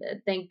 And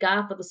thank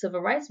God for the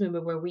civil rights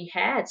movement, where we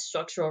had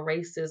structural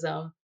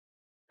racism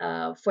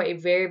for a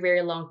very,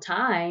 very long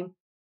time.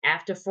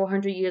 After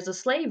 400 years of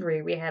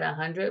slavery, we had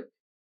 100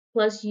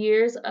 plus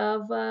years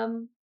of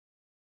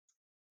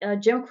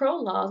Jim Crow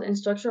laws and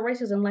structural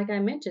racism, like I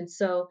mentioned.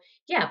 So,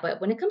 yeah,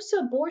 but when it comes to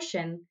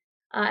abortion,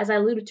 as I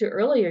alluded to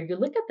earlier, you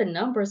look at the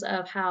numbers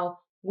of how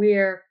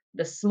we're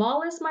the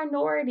smallest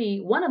minority,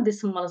 one of the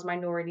smallest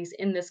minorities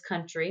in this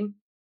country.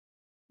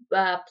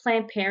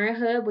 Planned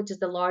Parenthood, which is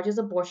the largest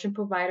abortion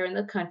provider in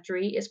the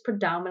country, is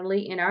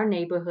predominantly in our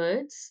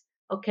neighborhoods.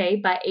 Okay,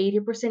 by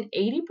 80%.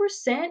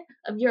 80%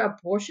 of your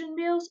abortion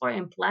mills are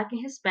in Black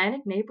and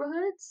Hispanic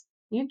neighborhoods.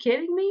 You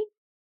kidding me?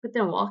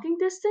 Within walking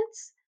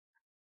distance?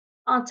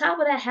 On top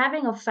of that,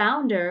 having a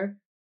founder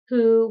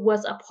who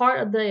was a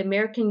part of the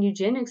American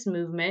eugenics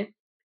movement,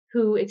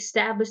 who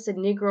established the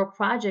Negro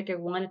Project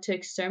and wanted to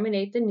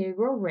exterminate the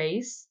Negro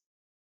race.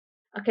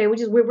 Okay,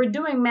 which is we're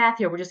doing math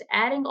here. We're just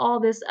adding all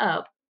this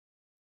up,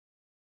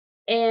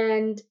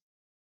 and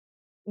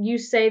you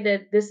say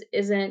that this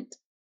isn't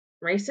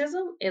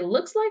racism. It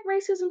looks like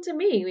racism to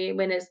me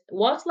when it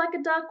walks like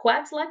a duck,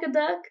 quacks like a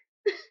duck.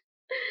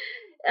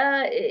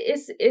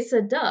 It's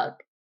a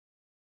duck.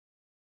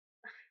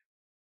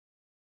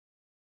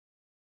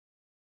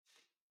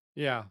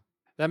 Yeah,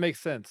 that makes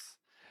sense.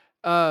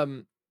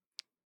 Um,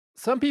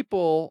 some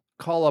people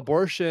call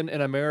abortion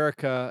in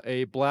America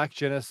a black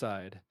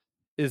genocide.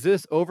 Is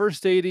this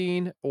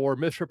overstating or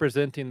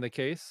misrepresenting the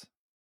case?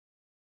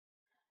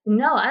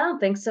 No, I don't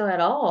think so at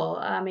all.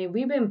 I mean,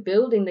 we've been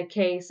building the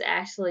case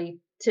actually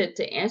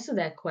to answer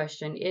that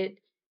question. It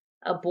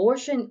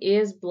Abortion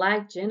is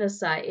black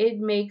genocide. It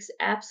makes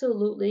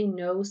absolutely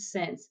no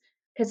sense.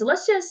 Okay, so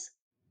let's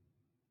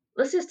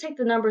just take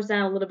the numbers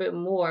down a little bit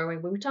more.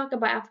 When we talk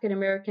about African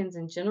Americans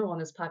in general in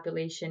this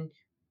population,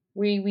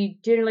 we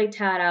generally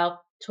tout out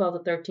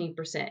 12 to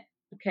 13%.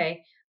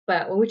 Okay,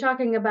 but when we're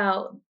talking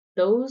about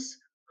those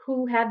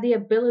who have the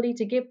ability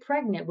to get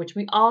pregnant, which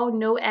we all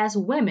know as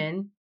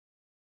women,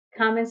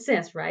 common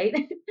sense, right?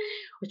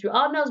 Which we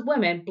all know as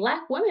women,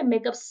 black women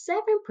make up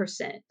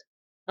 7%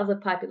 of the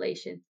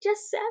population,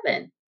 just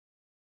seven.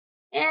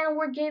 And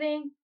we're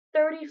getting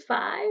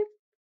 35.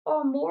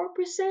 or more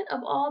percent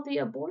of all the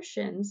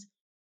abortions.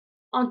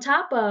 On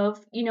top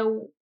of,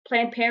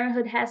 Planned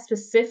Parenthood has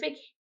specific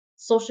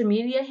social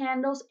media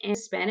handles and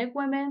Hispanic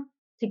women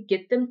to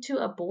get them to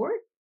abort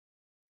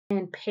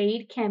and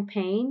paid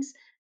campaigns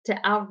to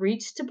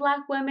outreach to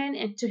Black women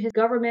and to his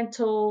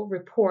governmental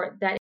report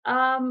that,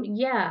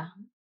 yeah.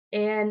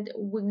 And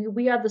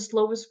we are the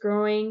slowest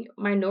growing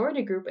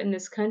minority group in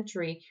this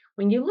country.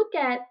 When you look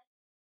at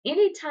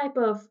any type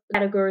of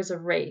categories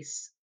of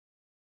race,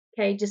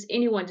 okay, just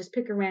anyone, just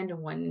pick a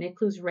random one, and it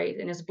includes race,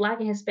 and there's Black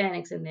and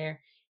Hispanics in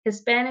there.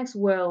 Hispanics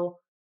will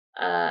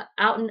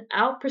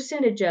out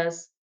percentage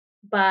us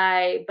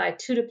by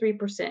 2 to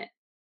 3%.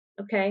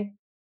 Okay,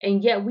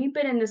 and yet we've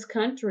been in this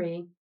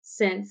country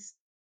since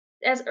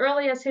as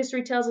early as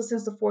history tells us,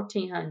 since the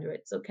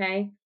 1400s.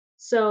 Okay,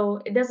 so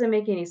it doesn't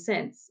make any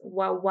sense.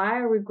 Why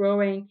are we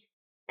growing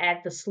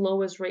at the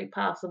slowest rate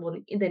possible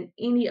than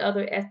any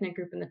other ethnic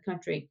group in the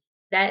country?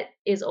 That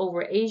is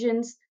over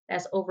Asians,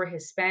 that's over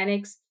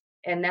Hispanics,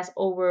 and that's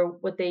over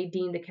what they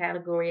deem the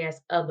category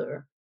as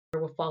other,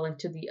 or will fall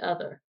into the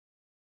other.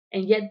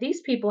 And yet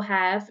these people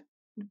have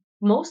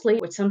mostly,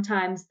 which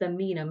sometimes the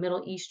MENA,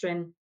 Middle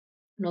Eastern,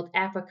 North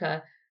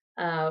Africa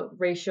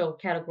racial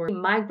category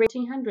migrate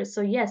 1800s.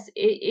 So yes,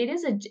 it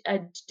is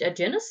a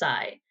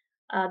genocide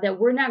that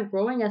we're not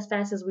growing as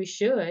fast as we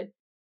should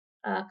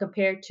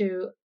compared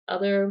to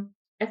other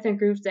ethnic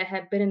groups that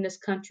have been in this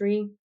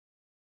country,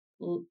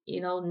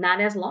 not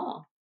as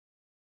long.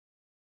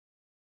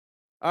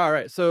 All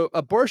right. So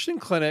abortion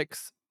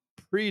clinics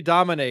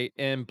predominate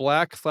in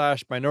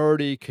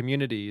black/minority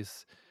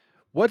communities.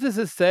 What does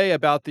this say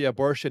about the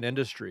abortion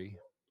industry?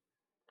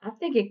 I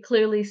think it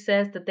clearly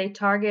says that they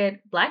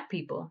target Black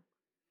people.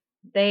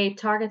 They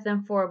target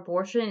them for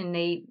abortion and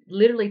they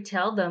literally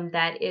tell them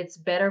that it's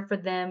better for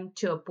them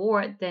to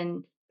abort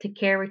than to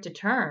carry to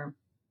term.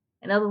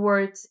 In other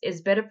words,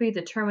 it's better for you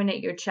to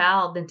terminate your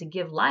child than to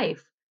give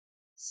life.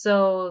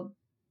 So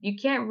you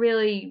can't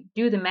really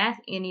do the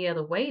math any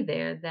other way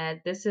there,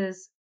 that this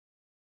is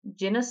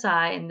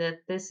genocide and that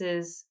this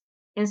is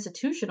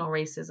institutional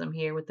racism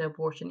here with the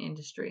abortion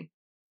industry.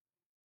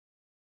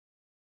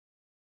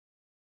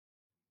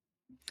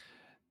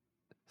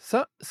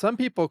 Some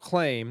people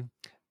claim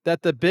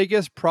that the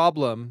biggest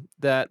problem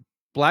that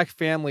black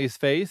families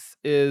face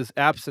is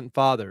absent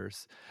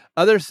fathers.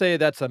 Others say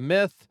that's a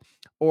myth,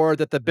 or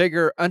that the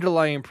bigger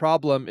underlying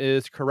problem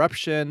is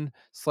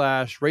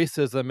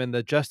corruption/racism in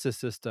the justice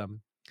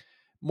system.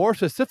 More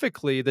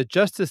specifically, the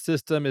justice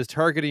system is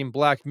targeting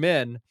black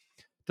men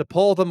to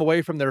pull them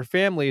away from their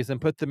families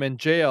and put them in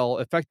jail,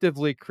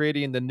 effectively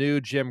creating the new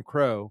Jim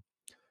Crow.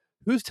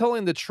 Who's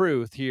telling the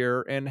truth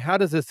here, and how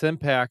does this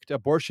impact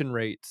abortion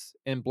rates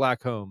in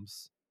black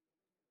homes?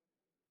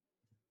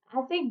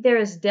 I think there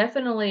is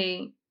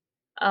definitely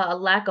a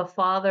lack of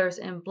fathers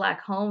in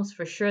Black homes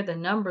for sure. The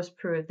numbers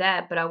prove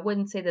that, but I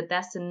wouldn't say that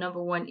that's the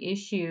number one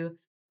issue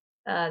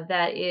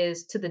that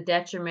is to the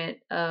detriment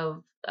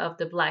of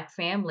the Black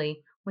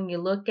family. When you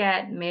look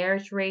at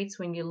marriage rates,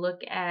 when you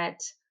look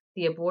at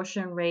the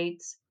abortion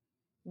rates,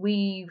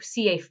 we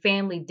see a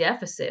family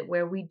deficit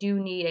where we do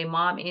need a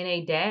mom and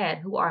a dad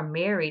who are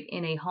married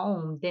in a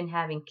home, then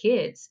having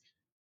kids.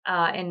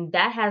 And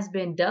that has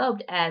been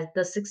dubbed as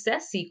the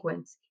success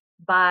sequence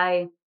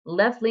by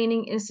left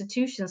leaning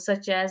institutions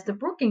such as the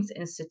Brookings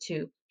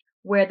Institute,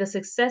 where the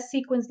success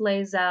sequence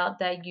lays out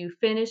that you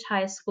finish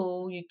high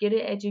school, you get an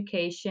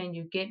education,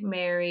 you get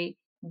married,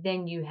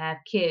 then you have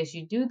kids.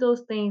 You do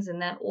those things in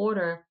that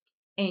order,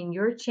 and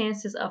your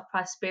chances of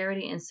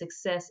prosperity and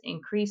success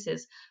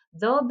increases.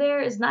 Though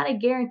there is not a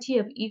guarantee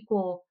of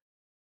equal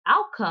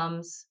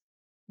outcomes,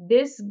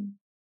 this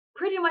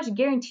pretty much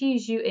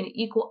guarantees you an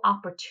equal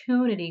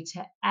opportunity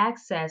to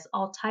access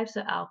all types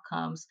of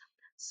outcomes.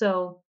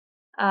 So,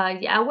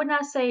 yeah, I would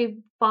not say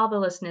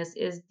fatherlessness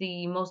is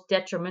the most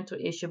detrimental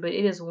issue, but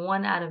it is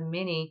one out of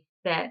many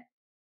that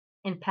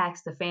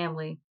impacts the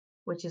family,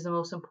 which is the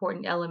most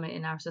important element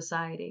in our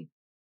society.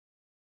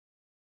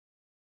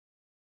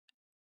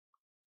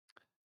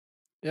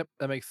 Yep,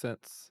 that makes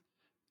sense.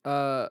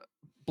 Uh,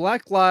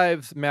 Black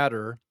Lives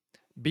Matter,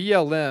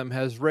 BLM,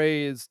 has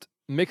raised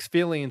mixed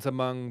feelings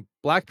among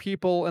black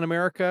people in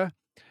America.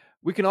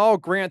 We can all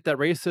grant that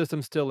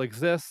racism still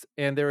exists,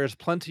 and there is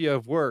plenty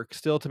of work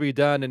still to be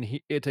done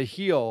to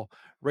heal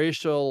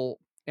racial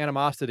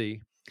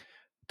animosity,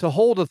 to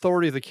hold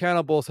authorities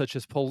accountable, such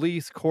as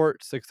police,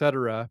 courts,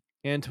 etc.,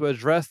 and to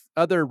address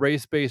other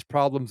race based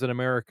problems in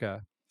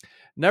America.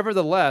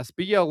 Nevertheless,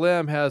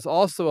 BLM has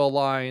also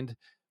aligned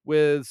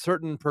with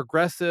certain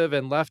progressive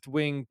and left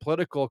wing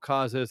political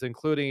causes,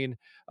 including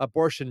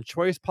abortion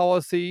choice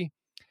policy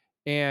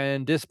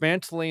and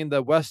dismantling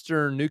the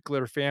Western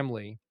nuclear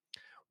family.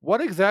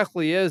 What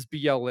exactly is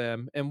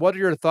BLM, and what are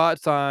your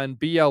thoughts on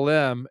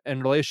BLM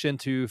in relation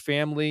to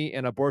family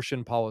and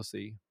abortion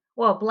policy?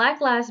 Well, Black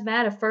Lives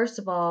Matter, first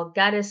of all,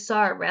 got its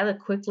start rather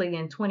quickly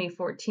in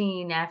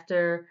 2014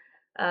 after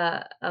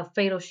a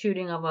fatal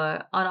shooting of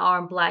a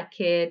unarmed Black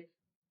kid,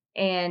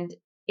 and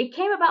it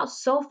came about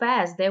so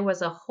fast. There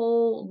was a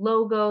whole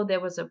logo, there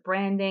was a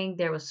branding,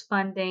 there was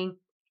funding,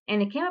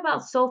 And it came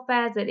about so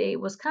fast that it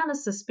was kind of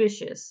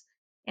suspicious.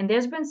 And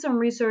there's been some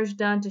research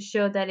done to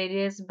show that it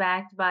is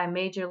backed by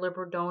major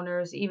liberal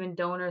donors, even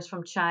donors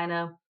from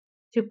China,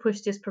 to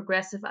push this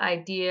progressive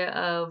idea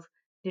of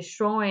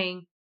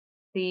destroying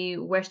the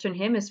Western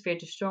Hemisphere,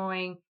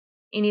 destroying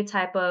any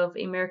type of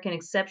American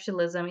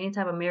exceptionalism, any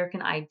type of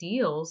American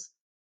ideals.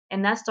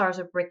 And that starts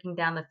with breaking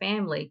down the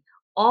family,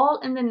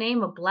 all in the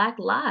name of Black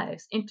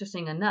lives,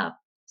 interesting enough.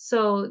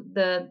 So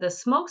the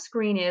smoke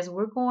screen is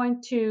we're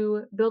going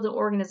to build an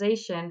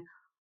organization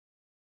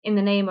in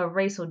the name of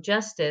racial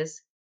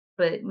justice.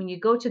 But when you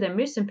go to their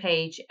mission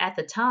page at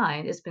the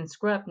time, it's been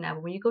scrubbed now,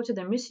 but when you go to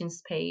their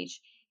missions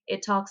page,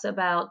 it talks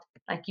about,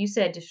 like you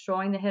said,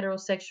 destroying the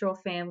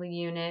heterosexual family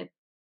unit,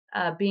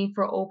 being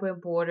for open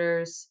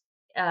borders,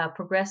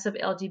 progressive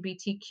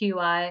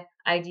LGBTQI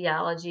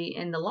ideology,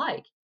 and the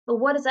like. But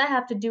what does that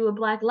have to do with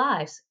Black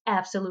lives?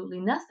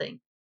 Absolutely nothing.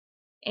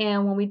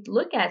 And when we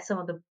look at some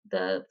of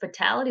the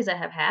fatalities that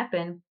have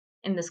happened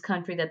in this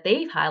country that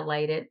they've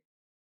highlighted,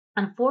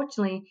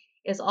 unfortunately,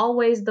 it's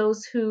always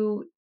those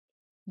who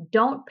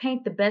don't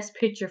paint the best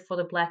picture for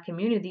the Black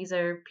community. These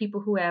are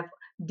people who have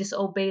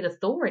disobeyed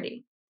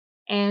authority.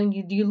 And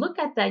you look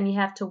at that and you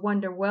have to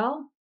wonder,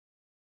 well,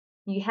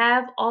 you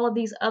have all of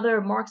these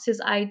other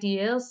Marxist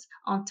ideas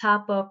on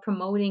top of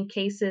promoting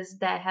cases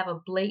that have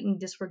a blatant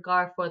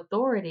disregard for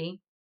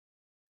authority,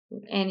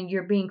 and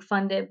you're being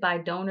funded by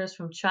donors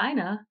from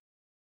China.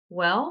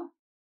 Well,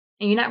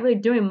 and you're not really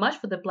doing much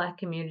for the Black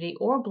community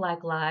or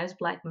Black lives,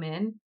 Black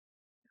men.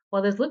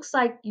 Well, this looks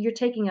like you're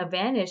taking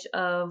advantage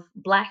of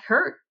Black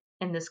hurt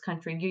in this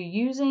country. You're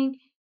using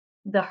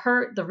the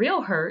hurt, the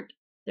real hurt.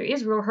 There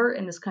is real hurt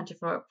in this country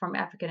from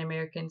African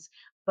Americans.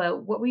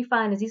 But what we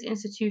find is these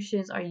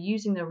institutions are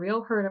using the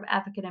real hurt of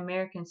African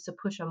Americans to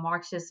push a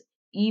Marxist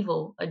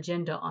evil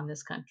agenda on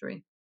this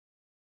country.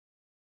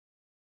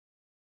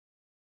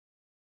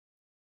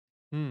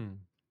 Hmm.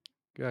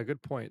 Yeah,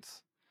 good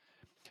points.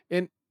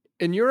 In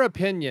in your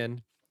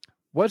opinion,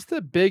 what's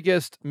the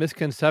biggest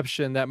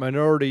misconception that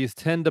minorities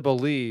tend to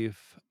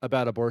believe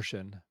about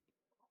abortion?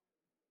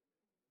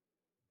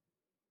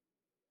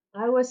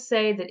 I would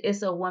say that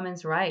it's a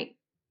woman's right.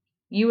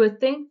 You would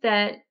think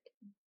that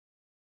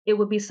it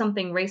would be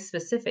something race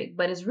specific,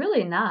 but it's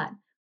really not.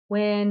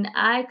 When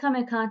I come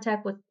in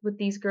contact with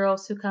these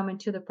girls who come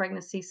into the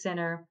pregnancy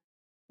center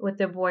with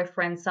their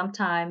boyfriend,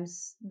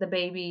 sometimes the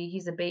baby,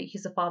 he's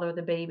the father of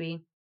the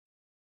baby.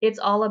 It's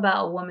all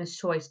about a woman's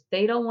choice.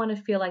 They don't want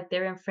to feel like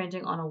they're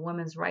infringing on a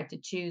woman's right to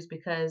choose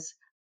because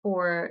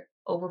for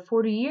over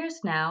 40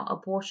 years now,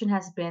 abortion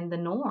has been the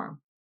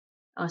norm.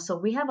 So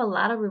we have a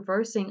lot of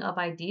reversing of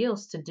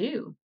ideals to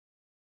do.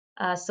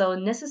 So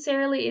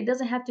necessarily, it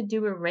doesn't have to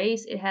do with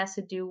race. It has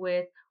to do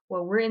with,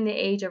 well, we're in the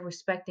age of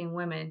respecting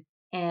women,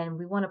 and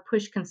we want to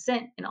push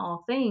consent in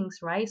all things,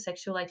 right?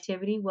 Sexual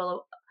activity.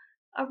 Well,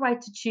 a right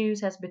to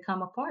choose has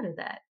become a part of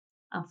that,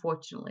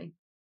 unfortunately.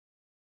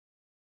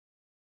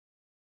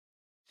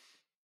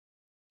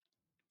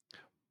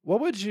 What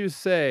would you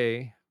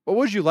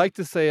like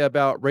to say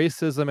about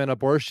racism and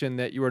abortion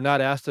that you were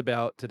not asked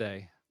about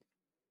today?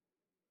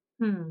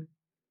 Hmm.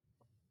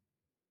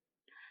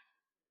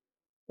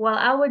 Well,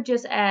 I would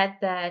just add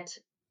that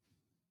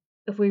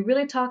if we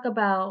really talk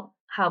about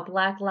how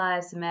Black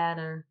lives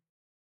matter,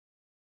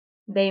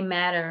 they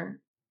matter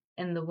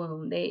in the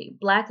womb.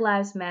 Black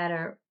lives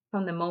matter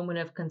from the moment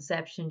of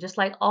conception, just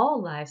like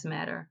all lives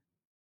matter.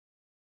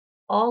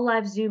 All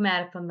lives do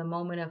matter from the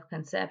moment of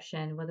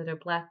conception, whether they're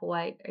Black,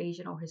 white,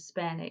 Asian, or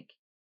Hispanic.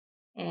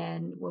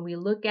 And when we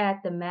look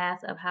at the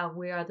math of how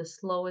we are the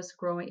slowest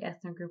growing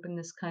ethnic group in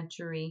this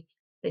country,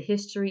 the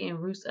history and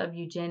roots of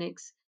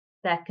eugenics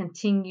that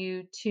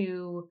continue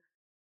to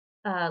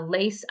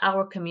lace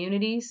our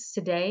communities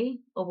today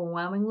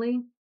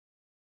overwhelmingly,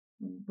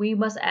 we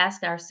must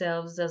ask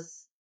ourselves,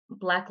 does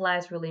Black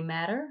lives really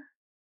matter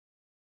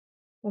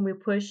when we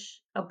push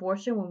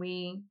abortion, when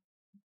we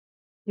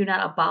do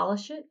not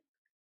abolish it?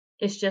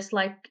 It's just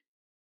like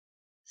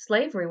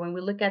slavery. When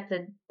we look at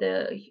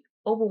the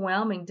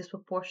overwhelming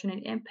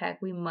disproportionate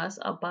impact, we must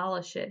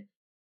abolish it.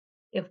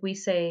 If we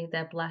say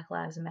that Black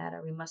lives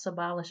matter, we must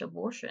abolish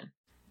abortion.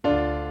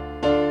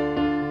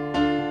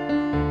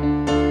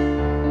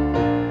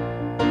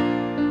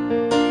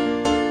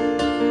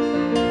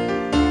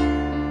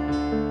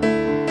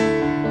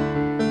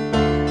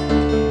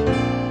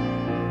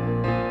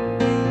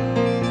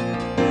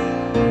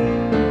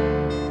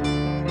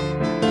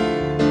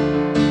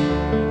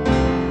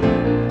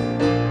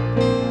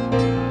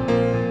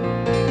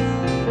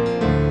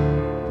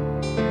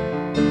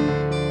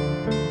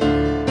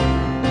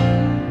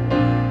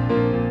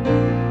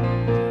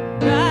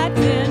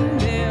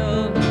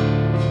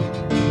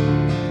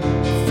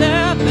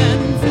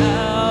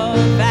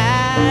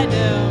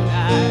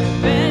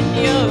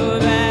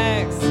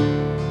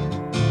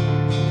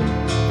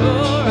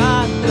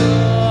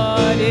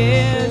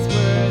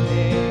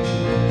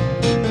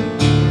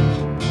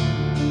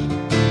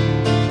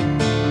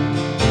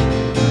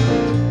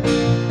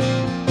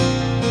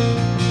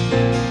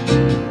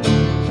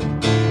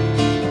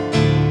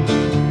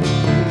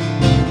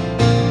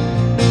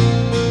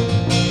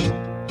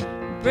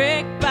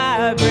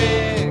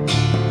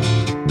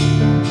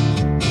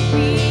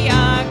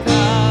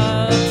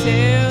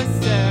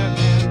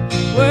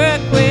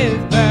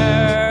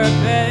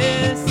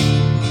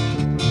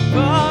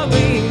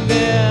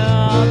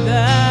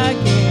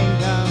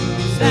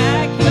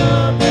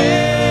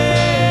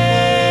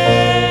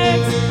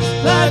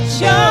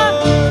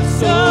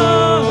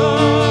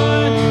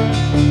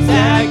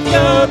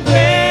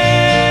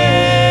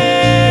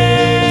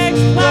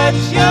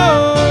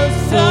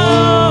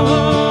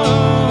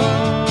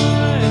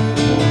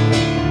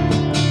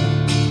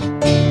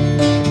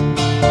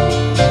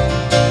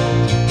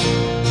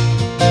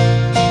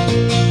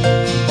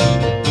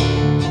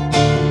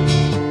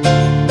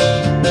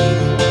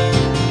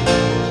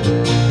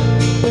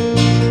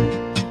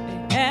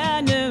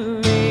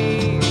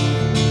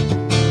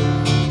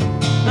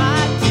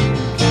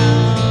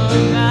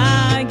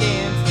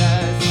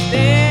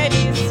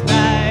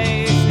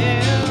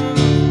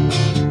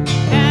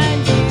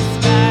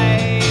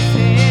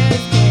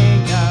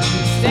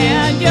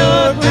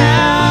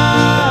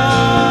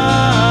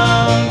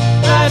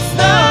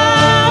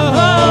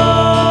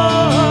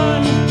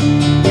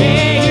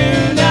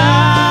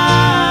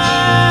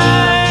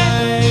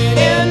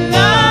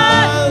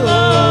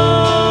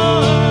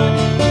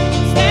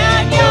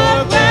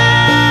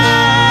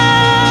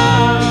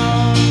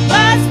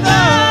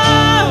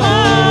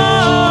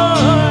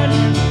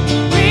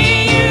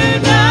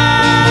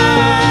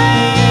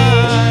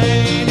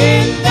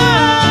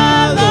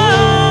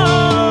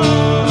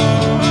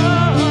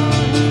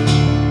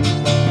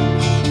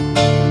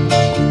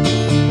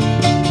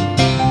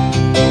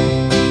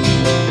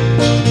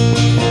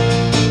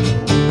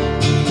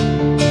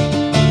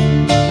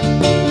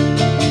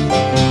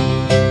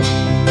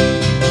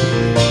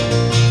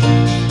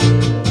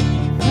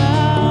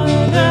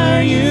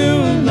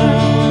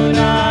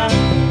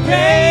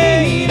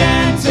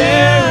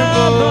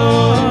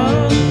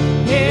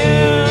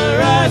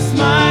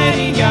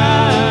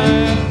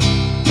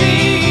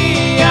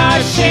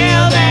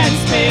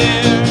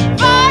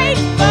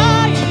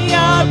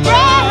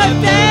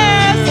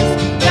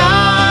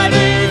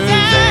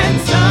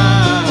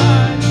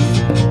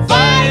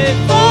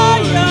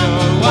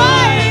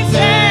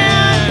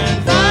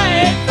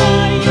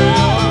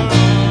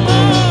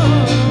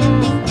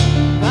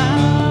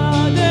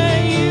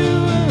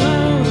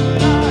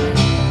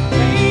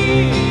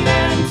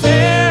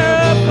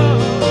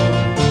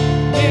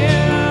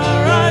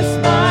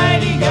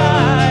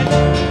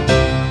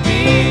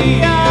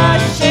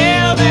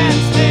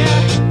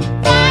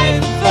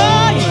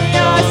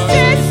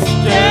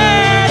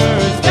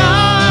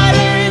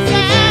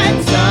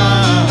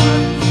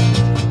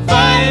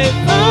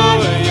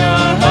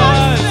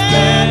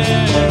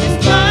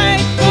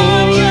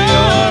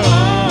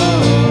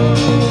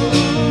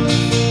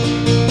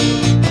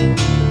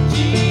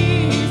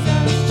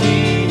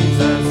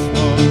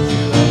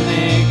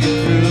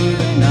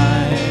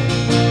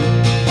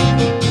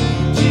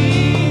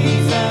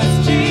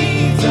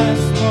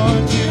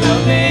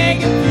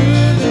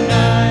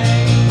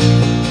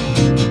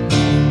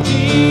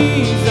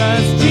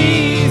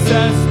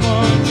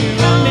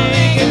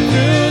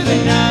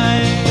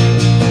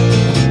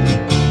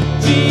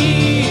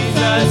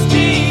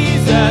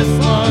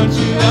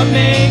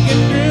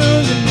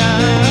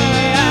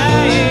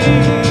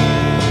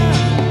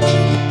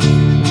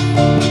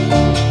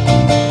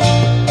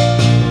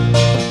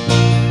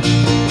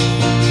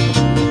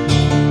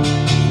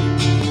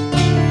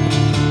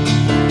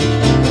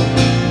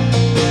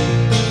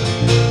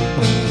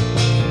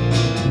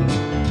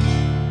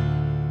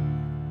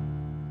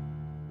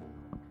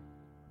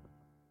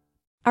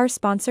 Our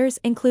sponsors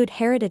include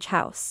Heritage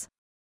House,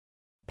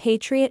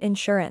 Patriot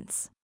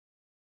Insurance,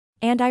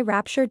 and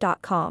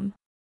iRapture.com.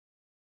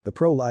 The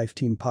Pro-Life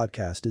Team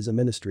podcast is a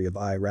ministry of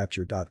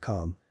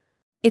iRapture.com.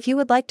 If you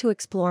would like to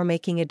explore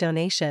making a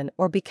donation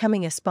or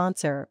becoming a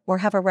sponsor or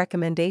have a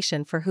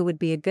recommendation for who would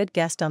be a good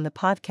guest on the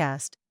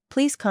podcast,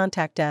 please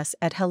contact us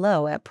at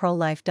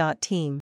hello@prolife.team.